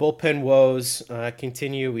 though, bullpen woes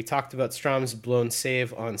continue. We talked about Strom's blown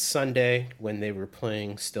save on Sunday when they were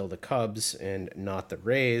playing still the Cubs and not the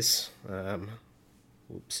Rays.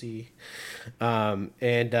 Whoopsie.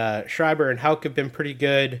 And Schreiber and Houck have been pretty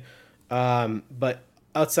good, but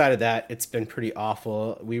outside of that, it's been pretty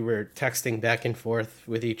awful. We were texting back and forth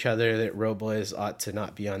with each other that Robles ought to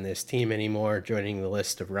not be on this team anymore, joining the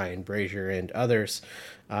list of Ryan Brazier and others.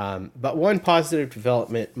 But one positive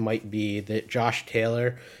development might be that Josh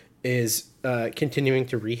Taylor is continuing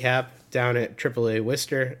to rehab down at AAA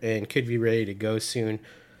Worcester and could be ready to go soon.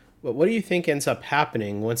 But what do you think ends up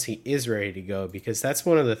happening once he is ready to go? Because that's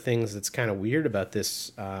one of the things that's kind of weird about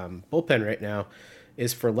this bullpen right now,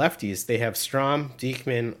 is for lefties. They have Strom,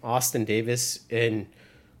 Diekman, Austin Davis, and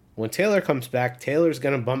when Taylor comes back, Taylor's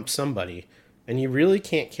going to bump somebody, and you really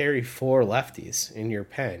can't carry 4 lefties in your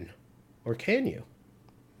pen, or can you?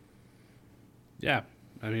 Yeah,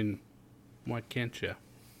 I mean, why can't you?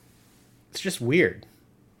 It's just weird.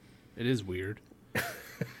 It is weird.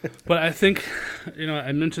 But I think,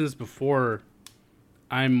 I mentioned this before,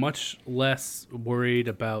 I'm much less worried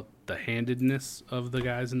about the handedness of the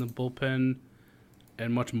guys in the bullpen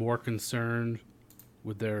and much more concerned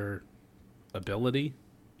with their ability.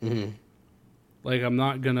 Mm-hmm. Like, I'm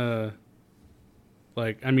not going to,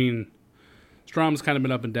 Strom's kind of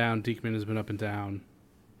been up and down. Diekman has been up and down.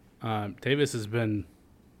 Davis has been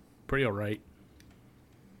pretty all right.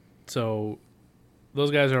 So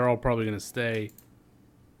those guys are all probably going to stay.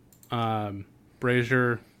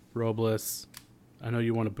 Brazier, Robles. I know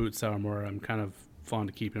you want to boot Sawamura. I'm kind of fond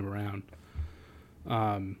to keep him around.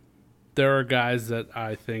 There are guys that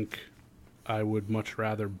I think I would much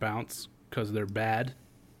rather bounce because they're bad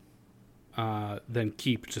than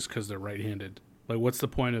keep just because they're right-handed. Like, what's the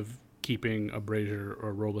point of keeping a Brazier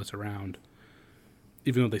or Robles around,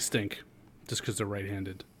 even though they stink, just because they're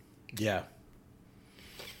right-handed? Yeah.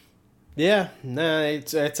 Yeah,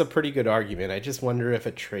 it's a pretty good argument. I just wonder if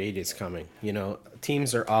a trade is coming.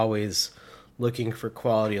 Teams are always looking for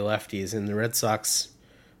quality lefties, and the Red Sox,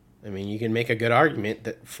 you can make a good argument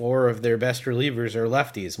that 4 of their best relievers are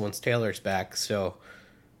lefties once Taylor's back. So,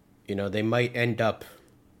 they might end up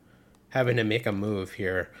having to make a move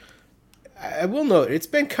here. I will note, it's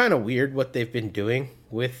been kind of weird what they've been doing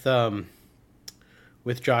with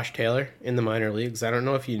Josh Taylor in the minor leagues. I don't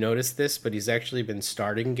know if you noticed this, but he's actually been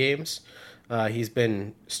starting games. He's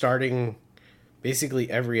been starting basically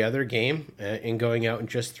every other game and going out and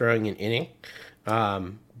just throwing an inning.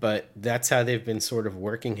 But that's how they've been sort of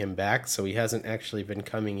working him back. So he hasn't actually been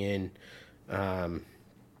coming in,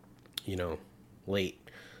 late.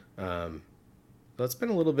 So it's been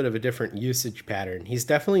a little bit of a different usage pattern. He's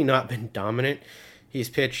definitely not been dominant. He's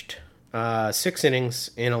pitched 6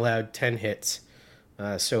 innings and allowed 10 hits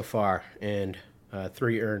so far, and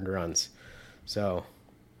 3 earned runs. So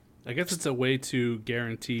I guess it's a way to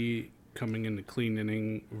guarantee coming in a clean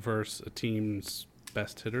inning versus a team's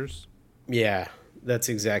best hitters. Yeah, that's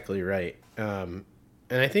exactly right. And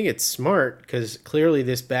I think it's smart because clearly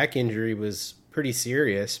this back injury was pretty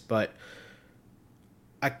serious, but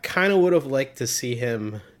I kind of would have liked to see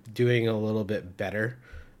him doing a little bit better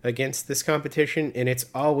against this competition. And it's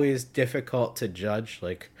always difficult to judge,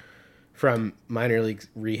 from minor league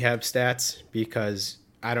rehab stats, because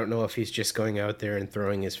I don't know if he's just going out there and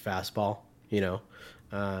throwing his fastball,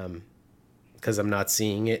 because I'm not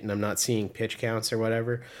seeing it and I'm not seeing pitch counts or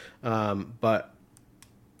whatever. But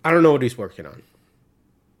I don't know what he's working on.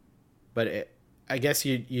 But I guess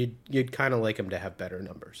you'd kind of like him to have better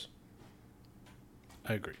numbers.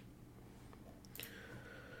 I agree.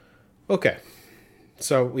 Okay.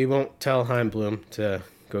 So we won't tell Chaim Bloom to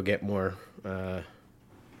go get more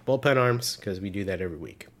bullpen arms because we do that every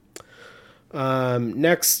week.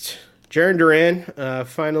 Next, Jarren Duran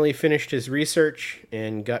finally finished his research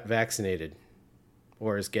and got vaccinated,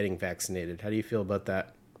 or is getting vaccinated. How do you feel about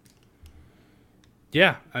that?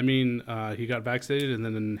 Yeah, he got vaccinated and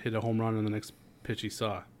then hit a home run on the next pitch he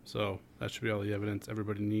saw. So that should be all the evidence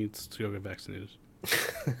everybody needs to go get vaccinated.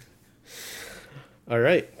 All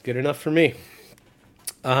right, good enough for me.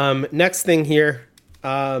 Next thing here,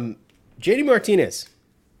 JD Martinez.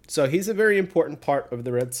 So he's a very important part of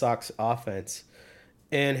the Red Sox offense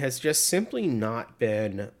and has just simply not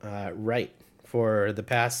been right for the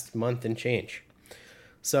past month and change.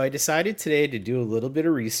 So I decided today to do a little bit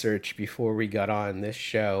of research before we got on this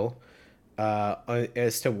show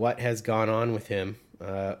as to what has gone on with him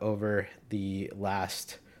over the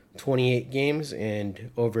last 28 games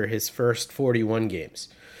and over his first 41 games.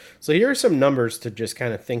 So here are some numbers to just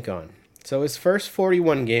kind of think on. So his first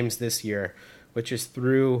 41 games this year, which is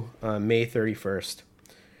through May 31st,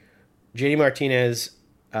 JD Martinez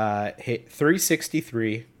hit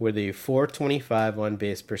 363 with a 425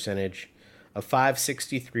 on-base percentage, a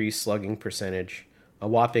 563 slugging percentage, a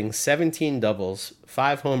whopping 17 doubles,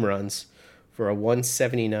 5 home runs for a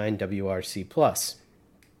 179 WRC+.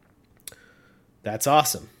 That's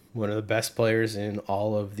awesome. One of the best players in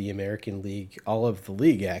all of the American League, all of the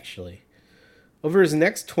league, actually. Over his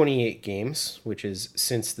next 28 games, which is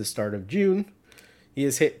since the start of June, he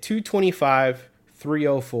has hit 225,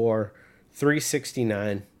 304,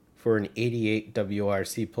 369 for an 88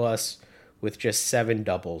 WRC+, with just 7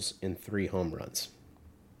 doubles and 3 home runs.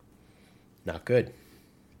 Not good.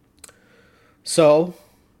 So,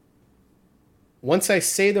 once I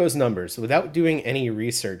say those numbers, without doing any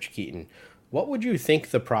research, Keaton, what would you think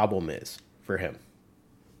the problem is for him?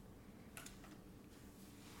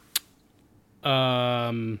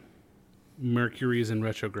 Mercury's in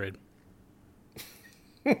retrograde.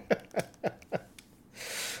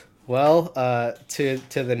 Well, to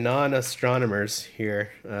the non-astronomers here,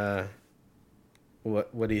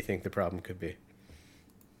 what do you think the problem could be?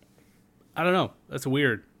 I don't know. That's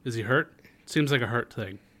weird. Is he hurt? Seems like a hurt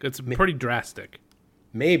thing. It's pretty drastic.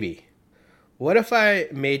 Maybe. What if I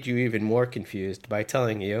made you even more confused by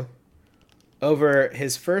telling you, over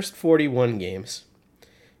his first 41 games,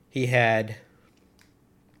 he had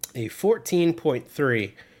a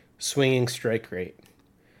 14.3 swinging strike rate.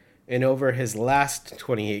 And over his last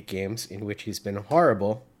 28 games, in which he's been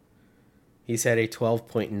horrible, he's had a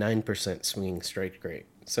 12.9% swinging strike rate.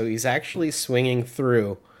 So he's actually swinging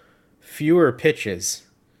through fewer pitches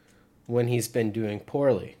when he's been doing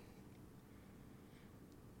poorly.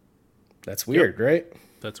 That's weird, right?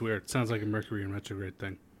 That's weird. Sounds like a Mercury in retrograde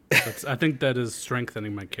thing. I think that is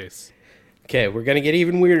strengthening my case. Okay, we're going to get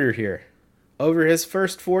even weirder here. Over his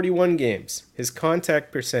first 41 games, his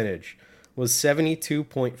contact percentage was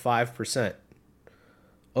 72.5%.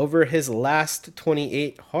 Over his last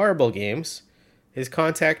 28 horrible games, his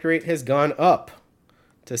contact rate has gone up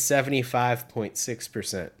to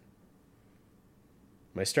 75.6%. Am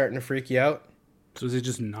I starting to freak you out? So is he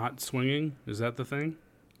just not swinging? Is that the thing?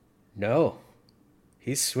 No,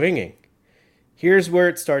 he's swinging. Here's where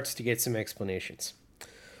it starts to get some explanations.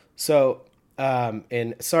 So,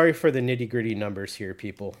 and sorry for the nitty-gritty numbers here,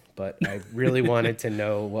 people, but I really wanted to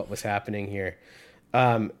know what was happening here.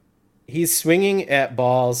 He's swinging at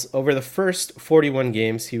balls. Over the first 41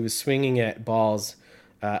 games, he was swinging at balls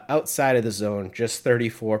outside of the zone just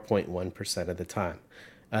 34.1% of the time.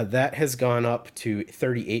 That has gone up to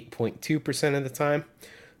 38.2% of the time.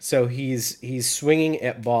 So he's swinging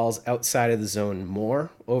at balls outside of the zone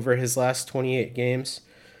more over his last 28 games.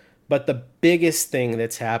 But the biggest thing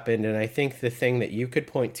that's happened, and I think the thing that you could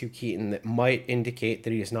point to, Keaton, that might indicate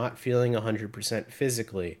that he's not feeling 100%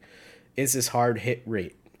 physically, is his hard hit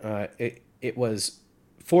rate. It was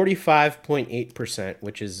 45.8%,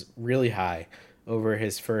 which is really high over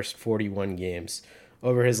his first 41 games.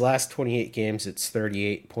 Over his last 28 games, it's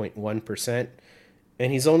 38.1%.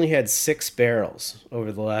 And he's only had 6 barrels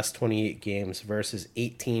over the last 28 games versus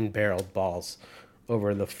 18 barreled balls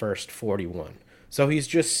over the first 41. So he's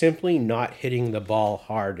just simply not hitting the ball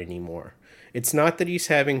hard anymore. It's not that he's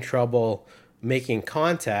having trouble making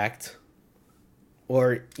contact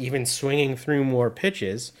or even swinging through more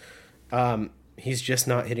pitches. He's just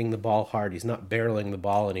not hitting the ball hard. He's not barreling the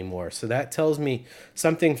ball anymore. So that tells me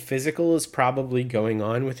something physical is probably going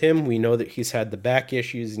on with him. We know that he's had the back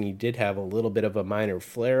issues, and he did have a little bit of a minor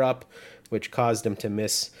flare-up, which caused him to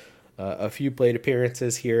miss a few plate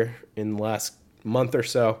appearances here in the last month or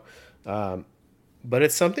so. But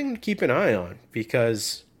it's something to keep an eye on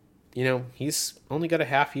because, you know, he's only got a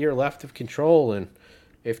half year left of control, and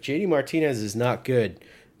if JD Martinez is not good,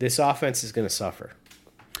 this offense is going to suffer.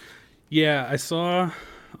 Yeah, I saw,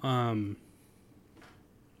 I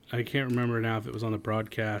can't remember now if it was on the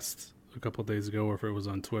broadcast a couple of days ago or if it was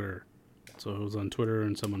on Twitter. So it was on Twitter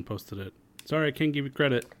and someone posted it. Sorry, I can't give you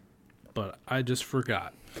credit, but I just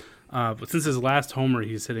forgot. But since his last homer,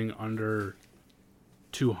 he's hitting under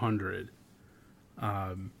 200.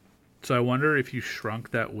 So I wonder if you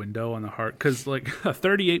shrunk that window on the hard, because like a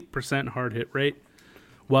 38% hard hit rate,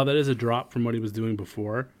 while that is a drop from what he was doing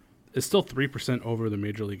before, it's still 3% over the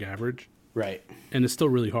major league average. Right. And it's still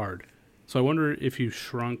really hard. So I wonder if you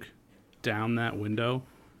shrunk down that window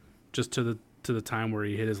just to the time where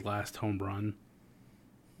he hit his last home run,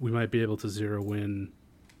 we might be able to zero in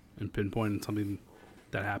and pinpoint something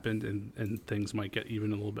that happened, and things might get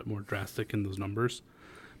even a little bit more drastic in those numbers.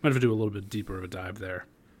 Might have to do a little bit deeper of a dive there.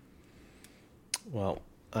 Well,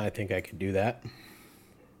 I think I could do that.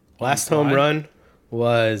 Last home run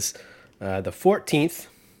was the 14th.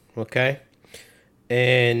 Okay.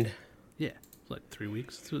 And yeah, like 3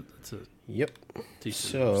 weeks. That's a yep.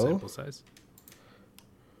 decent So sample size.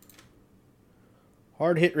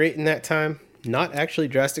 Hard hit rate in that time, not actually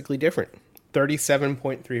drastically different.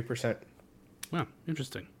 37.3%. Wow,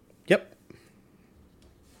 interesting. Yep.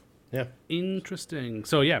 Yeah. Interesting.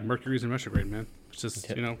 So yeah, Mercury's in retrograde, man. It's just,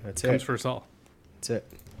 that's comes it. for us all. That's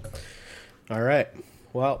it. All right.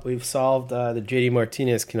 Well, we've solved the JD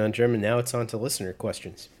Martinez conundrum, and now it's on to listener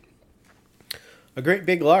questions. A Great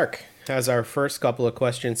Big Lark has our first couple of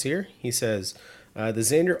questions here. He says, the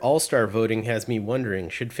Xander All-Star voting has me wondering,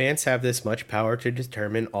 should fans have this much power to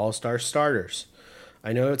determine All-Star starters?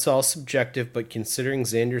 I know it's all subjective, but considering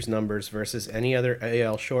Xander's numbers versus any other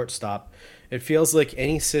AL shortstop, it feels like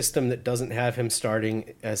any system that doesn't have him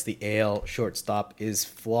starting as the AL shortstop is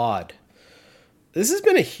flawed. This has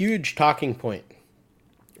been a huge talking point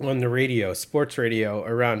on the radio, sports radio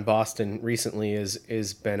around Boston recently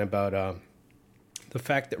is been about the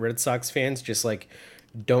fact that Red Sox fans just like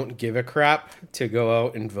don't give a crap to go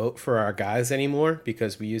out and vote for our guys anymore,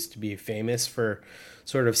 because we used to be famous for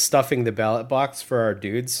sort of stuffing the ballot box for our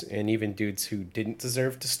dudes, and even dudes who didn't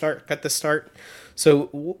deserve to start got the start. So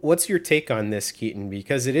what's your take on this, Keaton?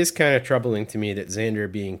 Because it is kind of troubling to me that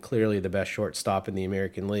Xander, being clearly the best shortstop in the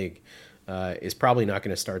American League, is probably not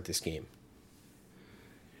going to start this game.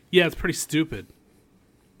 Yeah, it's pretty stupid.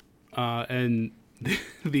 And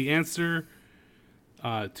the answer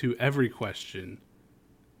to every question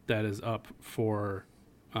that is up for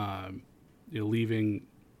leaving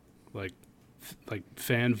like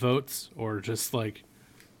fan votes, or just like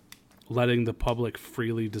letting the public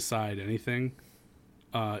freely decide anything,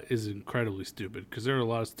 is incredibly stupid, because there are a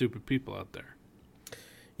lot of stupid people out there.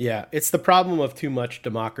 Yeah, it's the problem of too much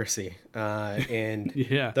democracy. And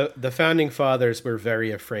Yeah. the founding fathers were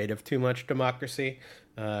very afraid of too much democracy.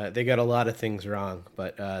 They got a lot of things wrong,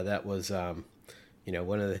 but that was one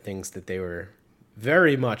of the things that they were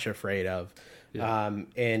very much afraid of. Yeah.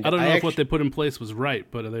 And I don't know if what they put in place was right,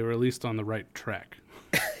 but they were at least on the right track.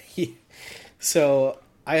 So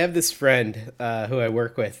I have this friend who I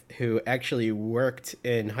work with, who actually worked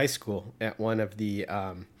in high school at one of the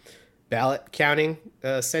ballot counting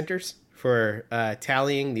centers for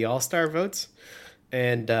tallying the All-Star votes,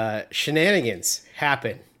 and shenanigans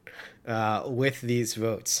happen with these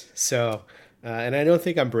votes. So, and I don't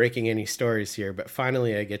think I'm breaking any stories here, but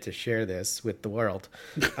finally I get to share this with the world.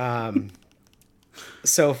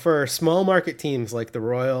 So for small market teams like the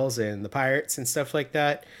Royals and the Pirates and stuff like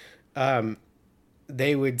that,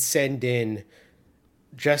 they would send in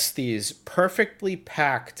just these perfectly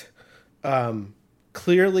packed,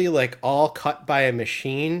 clearly like all cut by a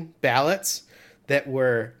machine ballots that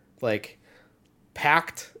were like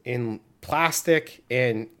packed in plastic,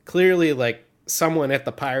 and clearly like someone at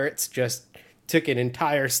the Pirates just took an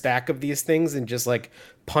entire stack of these things and just like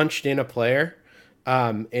punched in a player,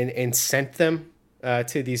 and sent them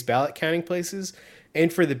to these ballot counting places.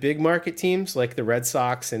 And for the big market teams like the Red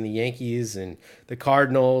Sox and the Yankees and the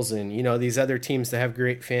Cardinals and, these other teams that have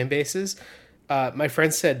great fan bases, my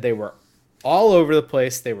friend said they were all over the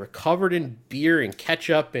place. They were covered in beer and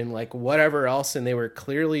ketchup and like whatever else, and they were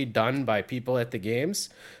clearly done by people at the games.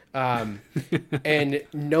 And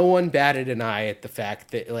no one batted an eye at the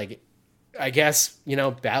fact that, like, I guess,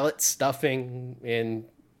 ballot stuffing and,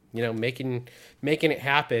 making it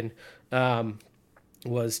happen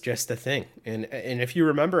was just a thing. And if you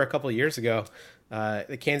remember a couple of years ago,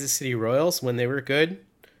 the Kansas City Royals, when they were good,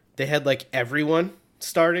 they had like everyone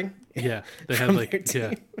starting. Yeah, they had like,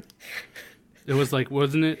 yeah. It was like,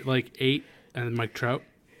 wasn't it like 8 and Mike Trout?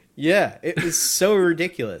 Yeah, it was so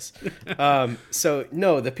ridiculous. So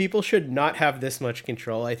no, the people should not have this much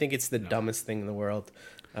control. I think it's the dumbest thing in the world.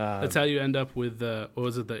 That's how you end up with what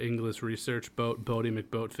was it, the English research boat, Bodie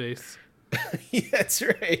McBoatface? Yeah, that's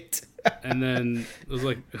right. And then it was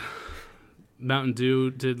like Mountain Dew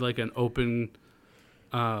did like an open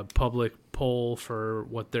public poll for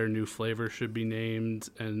what their new flavor should be named,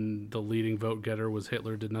 and the leading vote getter was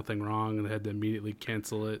Hitler Did Nothing Wrong, and they had to immediately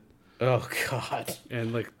cancel it. Oh God.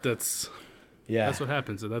 And like that's what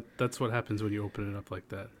happens. That's what happens when you open it up like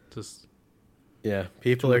that. Just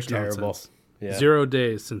people are terrible. Yeah. 0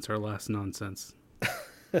 days since our last nonsense.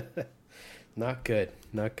 Not good.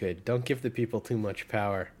 Don't give the people too much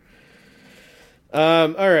power. All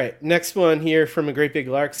right, next one here from a Great Big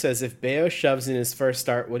Lark says, if Bayo shoves in his first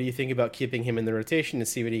start, what do you think about keeping him in the rotation to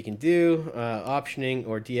see what he can do? Optioning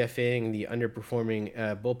or DFAing the underperforming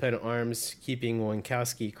bullpen arms, keeping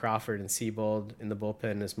Winkowski, Crawford, and Seabold in the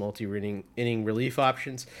bullpen as multi-inning relief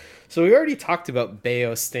options. So we already talked about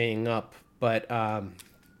Bayo staying up, but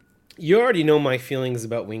you already know my feelings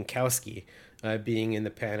about Winkowski being in the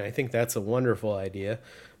pen. I think that's a wonderful idea.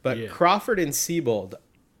 But yeah. Crawford and Seabold,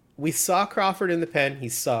 we saw Crawford in the pen. He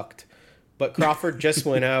sucked. But Crawford just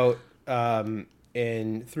went out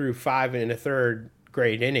and threw 5 1/3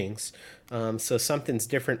 great innings. So something's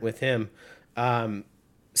different with him.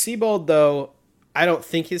 Seabold, though, I don't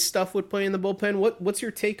think his stuff would play in the bullpen. What's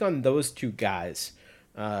your take on those two guys?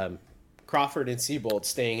 Crawford and Seabold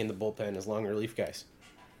staying in the bullpen as long relief guys.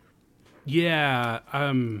 Yeah,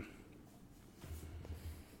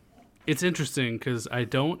 it's interesting because I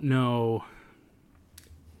don't know.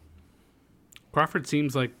 Crawford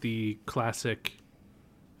seems like the classic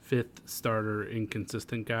 5th starter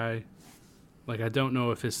inconsistent guy. Like, I don't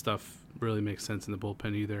know if his stuff really makes sense in the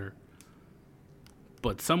bullpen either.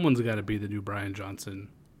 But someone's got to be the new Brian Johnson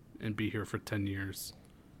and be here for 10 years.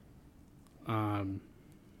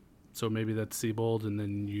 So maybe that's Seabold, and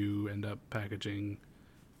then you end up packaging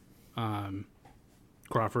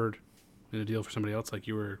Crawford in a deal for somebody else, like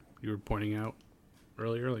you were pointing out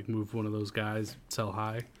earlier, like move one of those guys, sell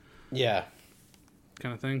high, Yeah.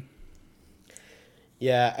 kind of thing.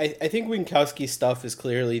 Yeah, I think Winkowski's stuff is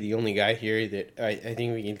clearly the only guy here that I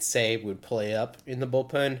think we can say would play up in the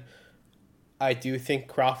bullpen. I do think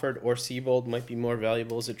Crawford or Seabold might be more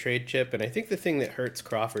valuable as a trade chip, and I think the thing that hurts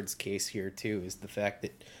Crawford's case here, too, is the fact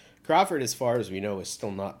that Crawford, as far as we know, is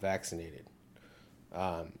still not vaccinated.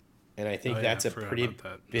 And I think that's a pretty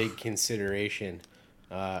big consideration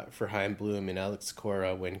for Chaim Bloom and Alex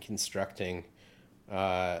Cora when constructing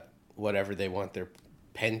whatever they want their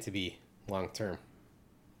pen to be long-term.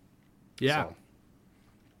 Yeah. So,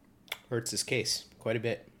 hurts his case quite a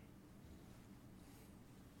bit.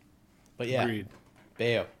 But yeah, Agreed.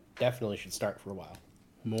 Bayo definitely should start for a while.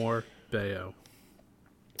 More Bayo.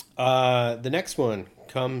 The next one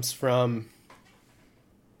comes from,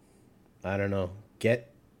 I don't know,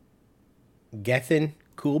 Gethin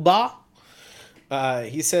Kulba.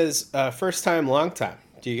 He says, first time, long time.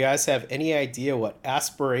 Do you guys have any idea what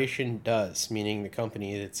Aspiration does? Meaning the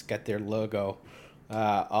company that's got their logo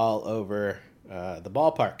all over the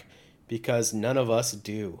ballpark. Because none of us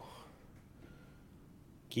do.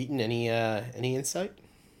 Keaton, any insight?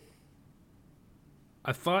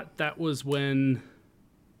 I thought that was when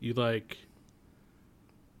you're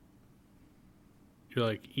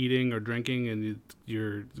eating or drinking and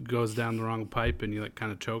your goes down the wrong pipe and you like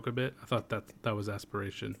kind of choke a bit. I thought that was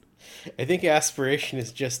aspiration. I think aspiration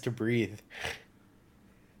is just to breathe.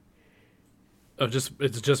 Oh,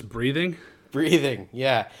 it's just breathing? Breathing,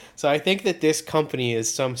 yeah. So I think that this company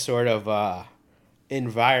is some sort of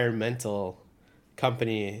environmental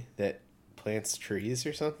company that plants trees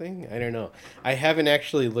or something. I don't know. I haven't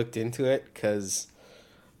actually looked into it because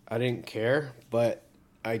I didn't care, but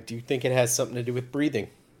I do think it has something to do with breathing.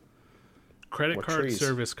 Credit Or card trees.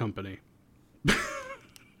 service company.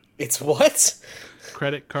 It's what?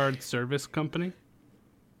 Credit card service company?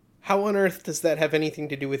 How on earth does that have anything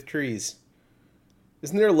to do with trees?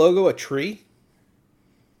 Isn't their logo a tree?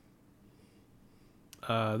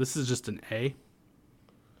 This is just an A.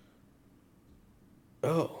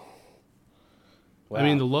 Oh. Wow. I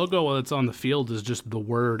mean, the logo that's on the field is just the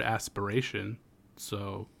word aspiration.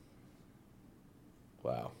 So,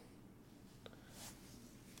 wow.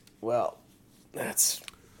 Well, that's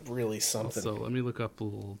really something. so let me look up a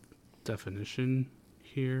little definition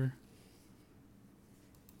here.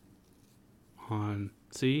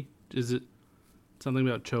 Is it something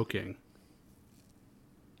about choking?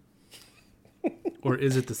 Or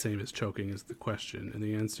is it the same as choking is the question. And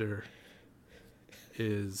the answer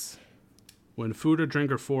is when food or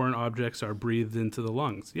drink or foreign objects are breathed into the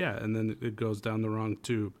lungs. Yeah, and then it goes down the wrong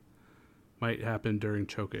tube. Might happen during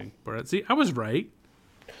choking. But see, I was right.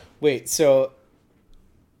 Wait, so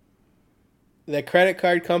the credit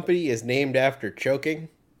card company is named after choking?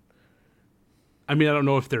 I mean, I don't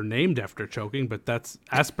know if they're named after choking, but that's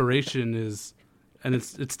aspiration is, and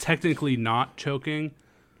it's technically not choking,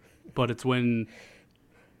 but it's when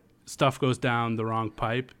stuff goes down the wrong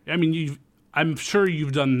pipe. I mean, I'm sure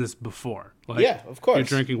you've done this before. Like, Yeah, of course. You're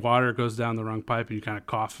drinking water, it goes down the wrong pipe, and you kind of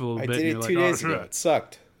cough a little I bit. did and it you're 2 like, days oh, ago. sure. It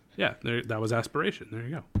sucked. Yeah, that was aspiration. There you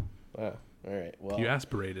go. Wow. All right. Well, You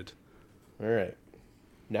aspirated. all right.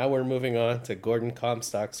 Now we're moving on to Gordon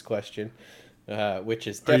Comstock's question, which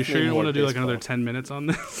is Are definitely you sure you don't more want to do like another baseball. 10 minutes on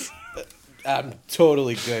this? I'm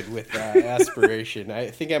totally good with aspiration. I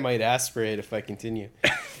think I might aspirate if I continue.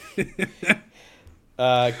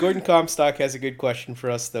 Gordon Comstock has a good question for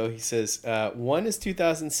us, though. He says, one is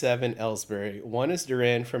 2007 Ellsbury. One is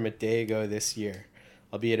Duran from a day ago this year,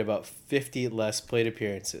 albeit about 50 less plate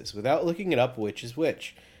appearances. Without looking it up, which is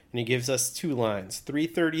which? And he gives us two lines,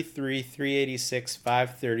 333, 386,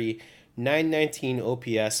 530, 919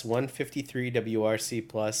 OPS, 153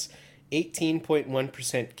 WRC+,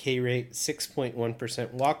 18.1% K rate,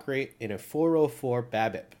 6.1% walk rate, and a 404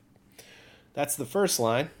 BABIP. That's the first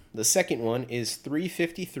line. The second one is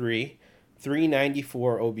 353,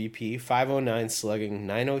 394 OBP, 509 slugging,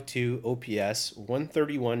 902 OPS,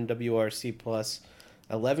 131 WRC+,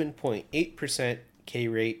 11.8% K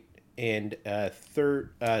rate, and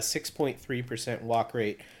 6.3% walk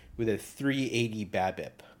rate with a 380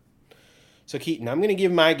 BABIP. So Keaton, I'm going to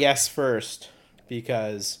give my guess first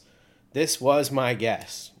because this was my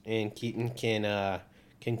guess, and Keaton can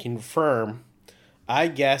confirm. I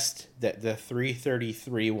guessed that the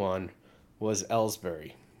 333 one was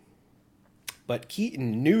Ellsbury, but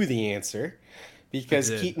Keaton knew the answer because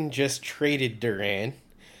Keaton just traded Duran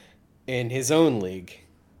in his own league,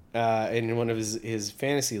 in one of his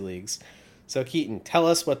fantasy leagues. So Keaton, tell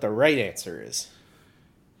us what the right answer is.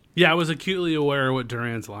 Yeah, I was acutely aware of what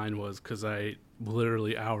Duran's line was because I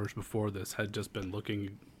literally hours before this had just been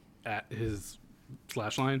looking at his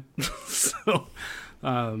slash line.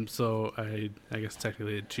 So I guess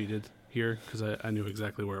technically it cheated here because I knew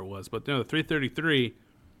exactly where it was. But no, the 333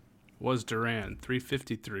 was Duran.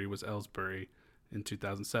 353 was Ellsbury in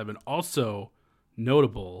 2007. Also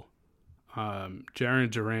notable, Jarren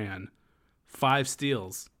Duran, 5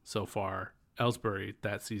 steals so far. Ellsbury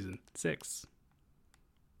that season, 6.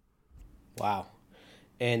 Wow.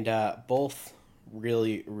 And both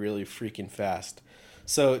really, really freaking fast.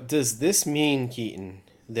 So does this mean, Keaton,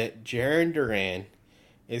 that Jarren Duran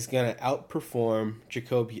is going to outperform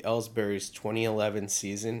Jacoby Ellsbury's 2011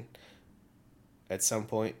 season at some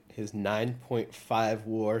point, his 9.5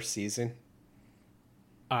 WAR season?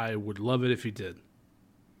 I would love it if he did.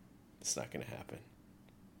 It's not going to happen.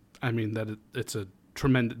 I mean, it's a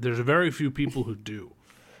tremendous... There's very few people who do.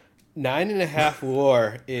 9.5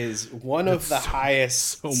 WAR is one of the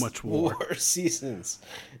highest so much WAR seasons.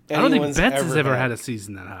 I don't think Betts has ever had a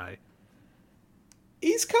season that high.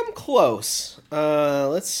 He's come close.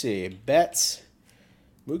 Let's see. Betts.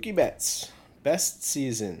 Mookie Betts. Best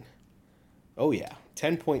season. Oh, yeah.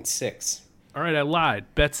 10.6. All right, I lied.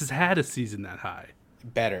 Betts has had a season that high.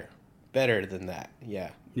 Better. Better than that.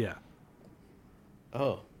 Yeah. Yeah.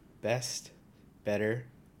 Oh. Best. Better.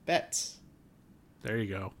 Betts. There you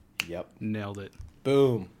go. Yep. Nailed it.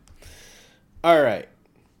 Boom. All right.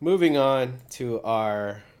 Moving on to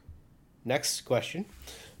our next question.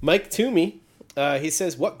 Mike Toomey. He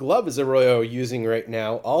says, what glove is Arroyo using right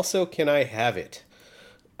now? Also, can I have it?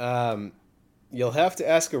 You'll have to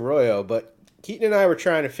ask Arroyo, but Keaton and I were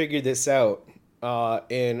trying to figure this out,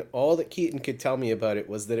 and all that Keaton could tell me about it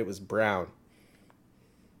was that it was brown.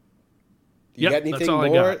 You got anything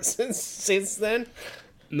more since then?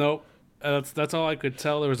 Nope. That's all I could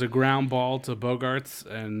tell. There was a ground ball to Bogaerts,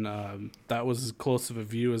 and that was as close of a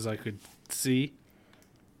view as I could see.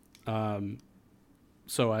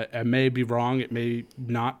 So I may be wrong. It may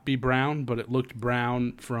not be brown, but it looked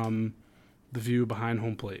brown from the view behind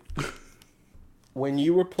home plate. When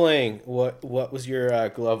you were playing, what was your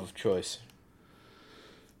glove of choice?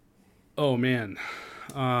 Oh, man.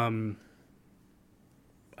 I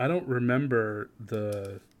don't remember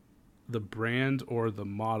the brand or the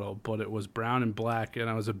model, but it was brown and black, and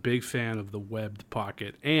I was a big fan of the webbed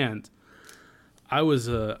pocket. And I was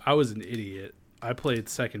an idiot. I played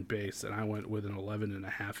second base, and I went with an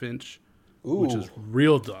 11.5 inch, which is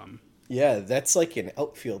real dumb. Yeah, that's like an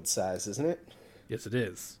outfield size, isn't it? Yes, it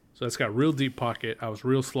is. So it's got real deep pocket. I was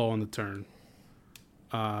real slow on the turn.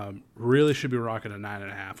 Really should be rocking a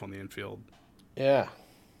 9.5 on the infield. Yeah.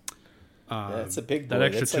 That's a big boy. That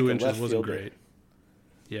extra that's 2 like inches wasn't great.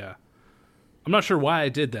 Yeah. I'm not sure why I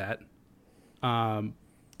did that,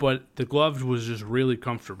 but the glove was just really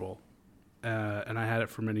comfortable, and I had it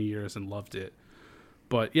for many years and loved it.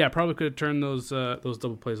 But yeah, probably could have turned those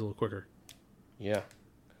double plays a little quicker. Yeah.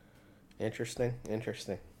 Interesting.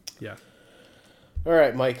 Yeah. All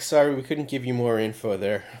right, Mike. Sorry we couldn't give you more info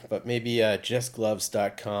there, but maybe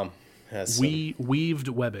justgloves.com has some... weaved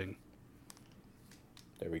webbing.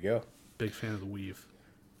 There we go. Big fan of the weave.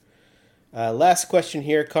 Last question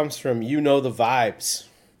here comes from You Know the Vibes.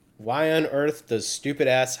 Why on earth does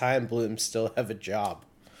stupid-ass Chaim Bloom still have a job?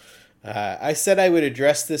 I said I would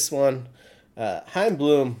address this one. Chaim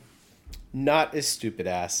Bloom, not as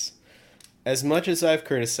stupid-ass. As much as I've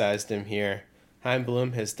criticized him here, Chaim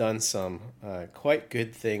Bloom has done some quite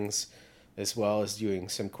good things as well as doing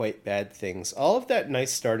some quite bad things. All of that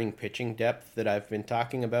nice starting pitching depth that I've been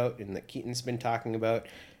talking about and that Keaton's been talking about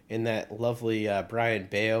and that lovely Brian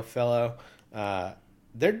Bayo fellow,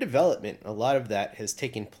 their development, a lot of that has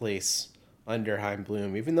taken place under Chaim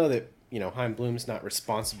Bloom, even though that, Chaim Bloom's not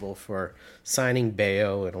responsible for signing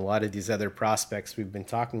Bayo and a lot of these other prospects we've been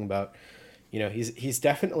talking about. He's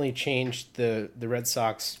definitely changed the Red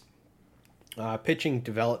Sox pitching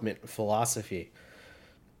development philosophy.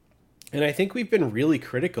 And I think we've been really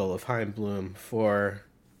critical of Chaim Bloom for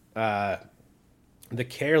the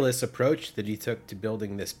careless approach that he took to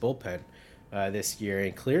building this bullpen this year.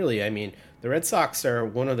 And clearly, the Red Sox are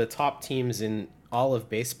one of the top teams in all of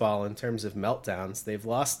baseball in terms of meltdowns. They've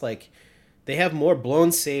lost they have more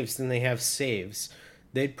blown saves than they have saves.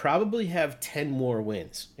 They'd probably have 10 more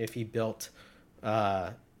wins if he built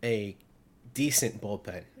a decent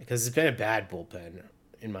bullpen, because it's been a bad bullpen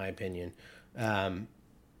in my opinion.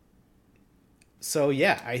 So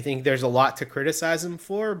yeah, I think there's a lot to criticize him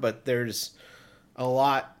for, but there's a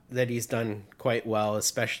lot that he's done quite well,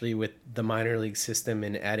 especially with the minor league system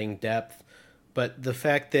and adding depth. But the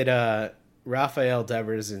fact that Rafael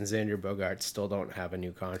Devers and Xander Bogaerts still don't have a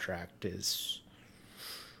new contract is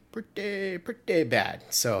pretty bad.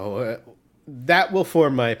 So that will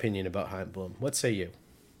form my opinion about Chaim Bloom. What say you?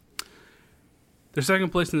 They're second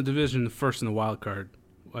place in the division, first in the wild card.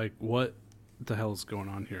 Like, what the hell is going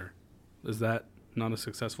on here? Is that not a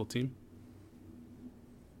successful team?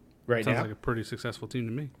 Right now? Sounds like a pretty successful team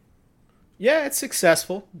to me. Yeah, it's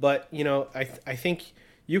successful, but, you know, I think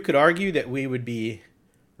you could argue that we would be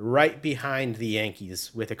right behind the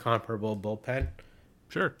Yankees with a comparable bullpen.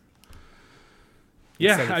 Sure.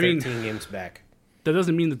 Yeah, instead of 13 games back. That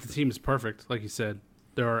doesn't mean that the team is perfect. Like you said,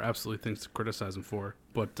 there are absolutely things to criticize him for,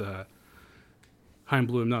 but Chaim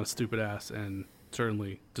Bloom, not a stupid ass, and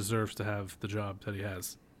certainly deserves to have the job that he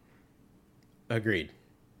has. Agreed.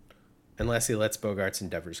 Unless he lets Bogart's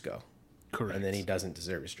endeavors go. Correct. And then he doesn't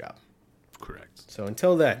deserve his job. Correct. So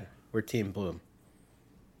until then, we're Team Bloom.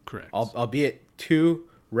 Correct. Albeit two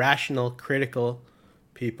rational, critical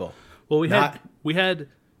people. Well, we had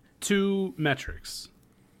two metrics.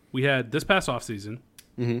 We had this past offseason.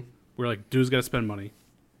 Mm-hmm. We're like, dude's got to spend money.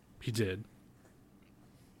 He did.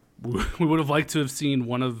 We would have liked to have seen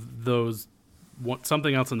one of those,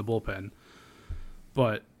 something else in the bullpen.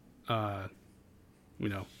 But, you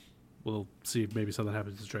know, we'll see if maybe something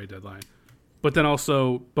happens at the trade deadline. But then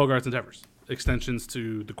also Bogart's endeavors, extensions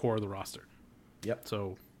to the core of the roster. Yep.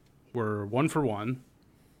 So we're 1 for 1.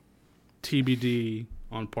 TBD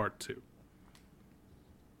on part 2.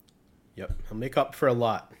 Yep. He'll make up for a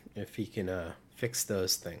lot if he can fix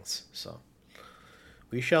those things. So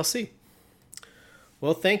we shall see.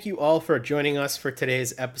 Well, thank you all for joining us for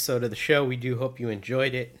today's episode of the show. We do hope you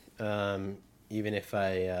enjoyed it, even if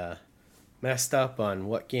I messed up on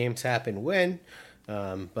what games happened when.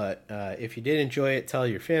 But if you did enjoy it, tell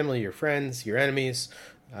your family, your friends, your enemies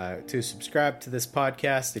to subscribe to this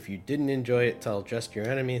podcast. If you didn't enjoy it, tell just your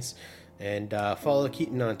enemies. And follow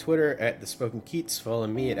Keaton on Twitter at The Spoken Keats. Follow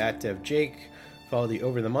me at DevJake. Follow the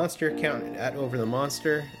Over the Monster account at Over the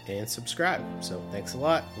Monster. And subscribe. So thanks a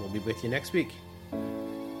lot. We'll be with you next week.